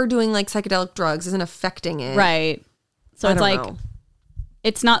her doing like psychedelic drugs isn't affecting it? Right. So I it's don't like, know.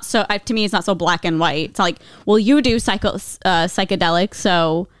 it's not so, to me, it's not so black and white. It's like, well, you do psychedelics,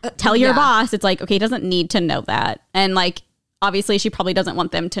 so tell your boss. It's like, okay, he doesn't need to know that. And like, obviously she probably doesn't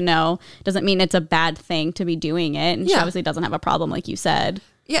want them to know. Doesn't mean it's a bad thing to be doing it. And she obviously doesn't have a problem, like you said.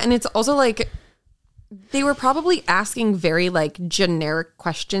 Yeah. And it's also like, they were probably asking very like generic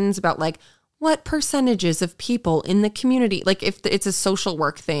questions about like what percentages of people in the community, like if it's a social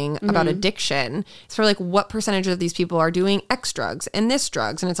work thing about addiction, it's for like what percentage of these people are doing X drugs and this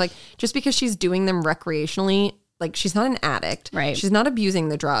drugs. And it's like, just because she's doing them recreationally, like she's not an addict. Right. She's not abusing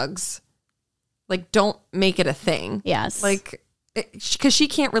the drugs. Like, don't make it a thing. Yes. Like, because she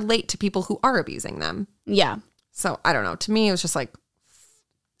can't relate to people who are abusing them. Yeah. So I don't know. To me, it was just like,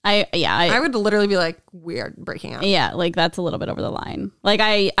 I would literally be like, we are breaking up. Yeah, like that's a little bit over the line. Like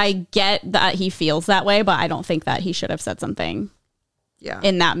I get that he feels that way, but I don't think that he should have said something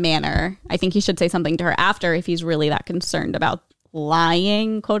in that manner. I think he should say something to her after if he's really that concerned about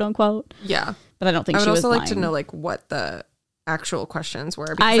lying, quote unquote. Yeah. But I don't think I would she was also like lying. to know like what the actual questions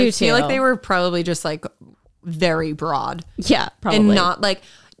were. Because I do feel too. like they were probably just like very broad. Yeah, probably. And not like,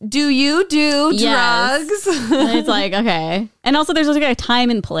 do you do Yes. drugs? And it's like, okay. And also there's like a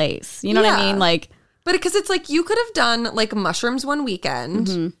time and place. You know what I mean? Like, but because it's like you could have done like mushrooms one weekend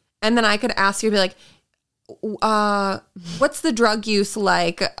and then I could ask you to be like, what's the drug use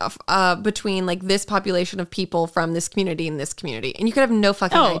like between like this population of people from this community and this community? And you could have no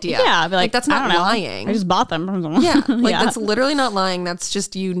fucking idea. Yeah, I'd be like, that's I not don't know. lying. I just bought them from someone. Yeah, like that's literally not lying. That's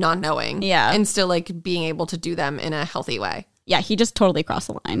just you not knowing. Yeah. And still like being able to do them in a healthy way. Yeah, he just totally crossed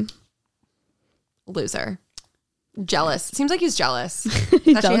the line. Loser. Jealous. Seems like he's jealous that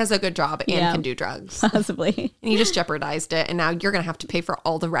she jealous. has a good job and Yeah. can do drugs. Possibly. And he just jeopardized it. And now you're going to have to pay for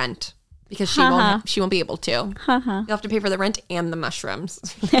all the rent because she won't be able to. You'll have to pay for the rent and the mushrooms.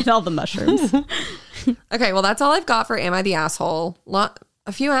 And all the mushrooms. Okay, well, that's all I've got for Am I the Asshole?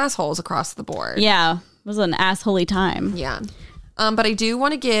 A few assholes across the board. Yeah. It was an assholey time. Yeah. But I do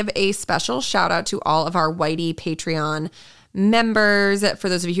want to give a special shout out to all of our Whitey Patreon members. For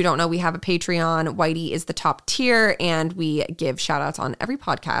those of you who don't know, we have a Patreon. Whitey is the top tier, and we give shout outs on every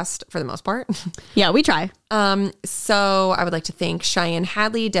podcast for the most part. Yeah, we try. So I would like to thank Cheyenne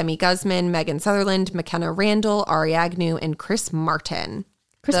Hadley, Demi Guzman, Megan Sutherland, McKenna Randall, Ari Agnew, and Chris Martin.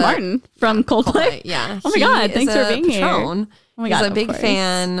 Chris Martin from Coldplay. Yeah. Oh my God. Thanks for being here. Oh my God. He's a big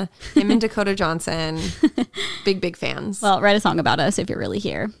fan. Him and Dakota Johnson. Big fans. Well, write a song about us if you're really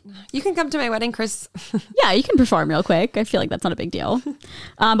here. You can come to my wedding, Chris. Yeah, you can perform real quick. I feel like that's not a big deal.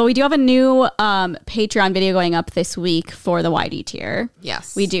 But we do have a new Patreon video going up this week for the YD tier.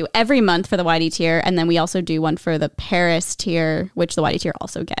 Yes. We do every month for the YD tier. And then we also do one for the Paris tier, which the YD tier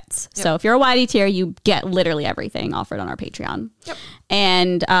also gets. Yep. So if you're a YD tier, you get literally everything offered on our Patreon. Yep.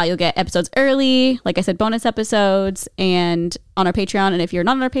 And you'll get episodes early, like I said, bonus episodes, and on our Patreon. And if you're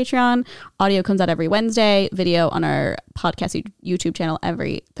not on our Patreon, audio comes out every Wednesday, video on our podcast YouTube channel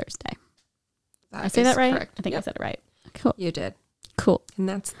every Thursday. I say that right? Correct. I think I said it right. Cool. You did. Cool. And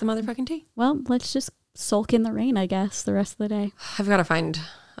that's the motherfucking tea. Well, let's just sulk in the rain, I guess, the rest of the day. I've got to find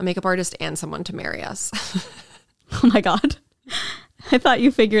a makeup artist and someone to marry us. Oh my God. I thought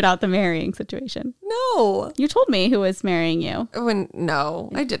you figured out the marrying situation. No. You told me who was marrying you.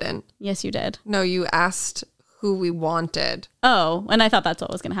 No, I didn't. Yes, you did. No, you asked who we wanted. Oh, and I thought that's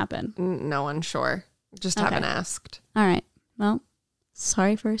what was going to happen. No, unsure. Just haven't asked. All right. Well,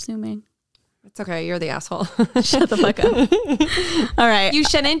 sorry for assuming. It's okay. You're the asshole. Shut the fuck up. All right. You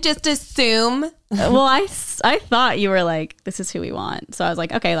shouldn't just assume. Well, I thought you were like, this is who we want. So I was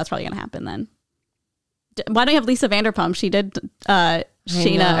like, okay, that's probably going to happen then. Why don't you have Lisa Vanderpump? She did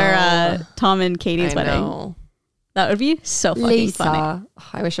Sheena or Tom and Katie's wedding. Know. That would be so fucking funny.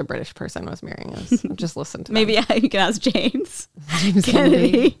 I wish a British person was marrying us. Just listen to Maybe you can ask James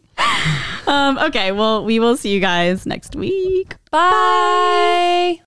Kennedy. Okay, well, we will see you guys next week. Bye.